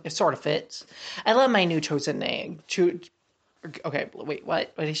of fits. I love my new chosen name. Okay, wait,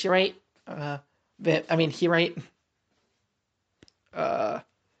 what? What did she write? He write. Uh,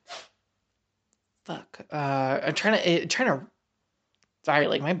 Fuck. I'm trying to. Sorry,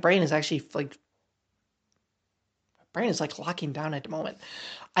 like my brain is actually like. My brain is like locking down at the moment.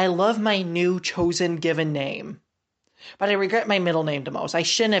 I love my new chosen given name, but I regret my middle name the most. I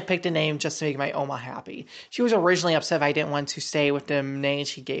shouldn't have picked a name just to make my Oma happy. She was originally upset if I didn't want to stay with the name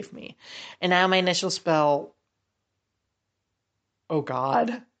she gave me, and now my initials spell. Oh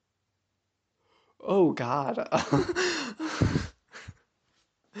God. Oh God.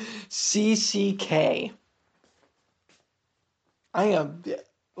 CCK. I am.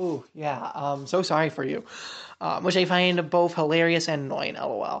 Oh, yeah. So sorry for you. Which I find both hilarious and annoying,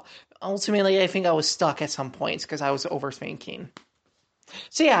 lol. Ultimately, I think I was stuck at some points because I was overthinking.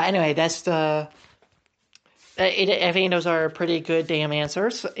 So, yeah, anyway, that's the. I think those are pretty good damn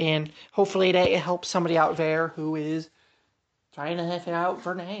answers, and hopefully that it helps somebody out there who is trying to figure out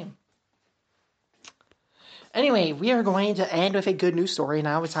their name. Anyway, we are going to end with a good news story.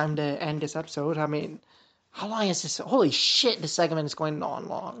 Now it's time to end this episode. How long is this? Holy shit, this segment is going on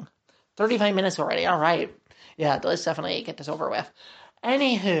long. 35 minutes already. All right. Yeah, let's definitely get this over with.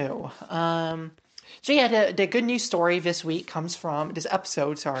 Anywho, so yeah, the good news story this episode comes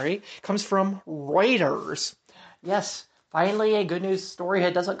from Reuters. Yes, finally a good news story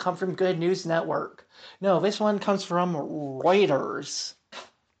that doesn't come from Good News Network. No, this one comes from Reuters.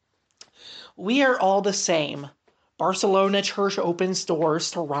 We are all the same. Barcelona church opens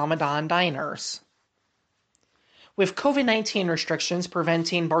doors to Ramadan diners. With COVID-19 restrictions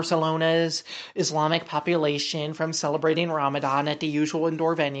preventing Barcelona's Islamic population from celebrating Ramadan at the usual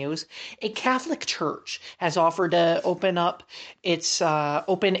indoor venues, a Catholic church has offered to open up its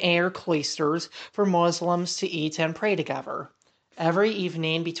open-air cloisters for Muslims to eat and pray together. Every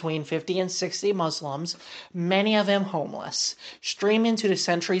evening, between 50 and 60 Muslims, many of them homeless, stream into the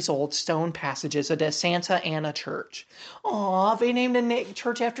centuries-old stone passages of the Santa Ana Church. Aw, they named the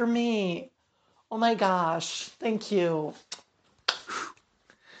church after me. Oh my gosh, thank you.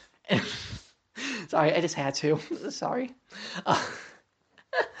 Sorry, I just had to. Sorry.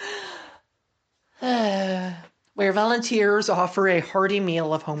 Where volunteers offer a hearty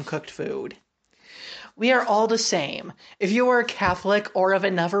meal of home-cooked food. We are all the same. If you are a Catholic or of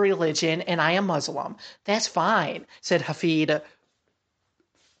another religion and I am Muslim, that's fine, said Hafid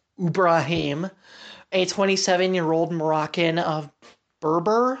Ibrahim, a 27-year-old Moroccan of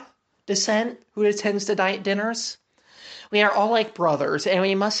Berber descent who attends the diet dinners. We are all like brothers, and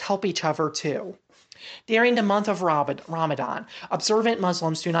we must help each other too. During the month of Ramadan, observant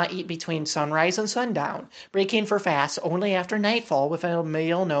Muslims do not eat between sunrise and sundown, breaking for fast only after nightfall with a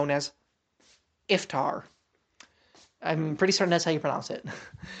meal known as iftar. I'm pretty certain that's how you pronounce it.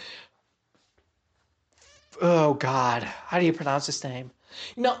 Oh, God. How do you pronounce this name?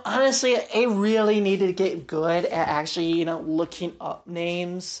 Honestly, I really need to get good at actually, looking up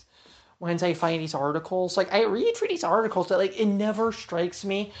names once I find these articles. Like, I read through these articles, but, it never strikes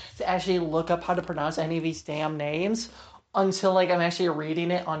me to actually look up how to pronounce any of these damn names until, I'm actually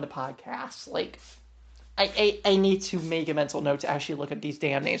reading it on the podcast. I need to make a mental note to actually look at these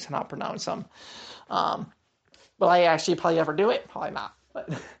damn names and not pronounce them. Will I actually probably ever do it? Probably not. But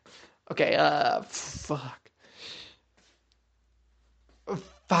okay, fuck.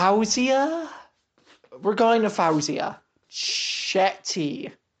 Fauzia? We're going to Fauzia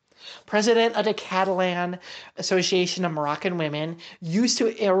Chetty, president of the Catalan Association of Moroccan Women, used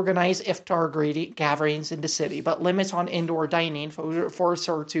to organize iftar gatherings in the city, but limits on indoor dining forced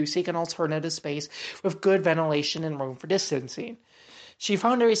her to seek an alternative space with good ventilation and room for distancing. She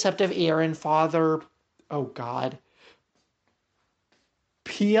found a receptive ear in Father, oh God,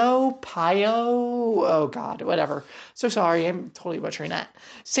 oh God, whatever. So sorry, I'm totally butchering that.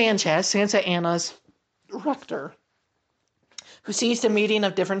 Sanchez, Santa Anna's rector, who sees the meeting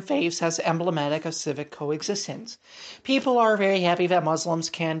of different faiths as emblematic of civic coexistence. People are very happy that Muslims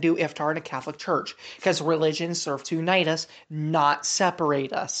can do iftar in a Catholic church, because religions serve to unite us, not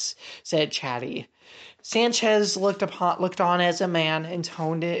separate us, said Chatty. Sanchez looked on as a man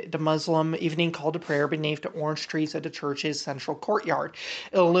intoned the Muslim evening call to prayer beneath the orange trees of the church's central courtyard,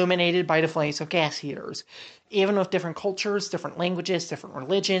 illuminated by the flames of gas heaters. Even with different cultures, different languages, different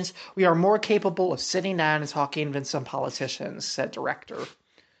religions, we are more capable of sitting down and talking than some politicians, said director.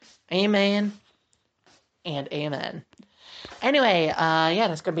 Amen and amen. Anyway,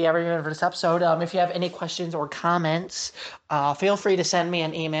 that's going to be everything for this episode. If you have any questions or comments, feel free to send me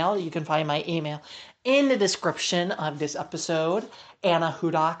an email. You can find my email in the description of this episode,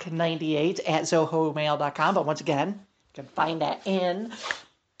 annahudock98@zohomail.com. But once again, you can find that in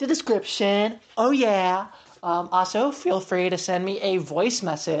the description. Oh, yeah. Also, feel free to send me a voice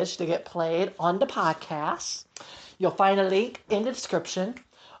message to get played on the podcast. You'll find a link in the description.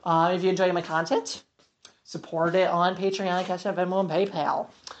 If you enjoy my content, support it on Patreon, Cash App, Venmo, and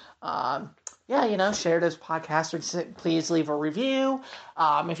PayPal. Share this podcast, or please leave a review.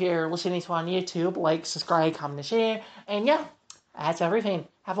 If you're listening to on YouTube, like, subscribe, comment, and share. And that's everything.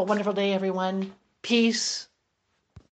 Have a wonderful day, everyone. Peace.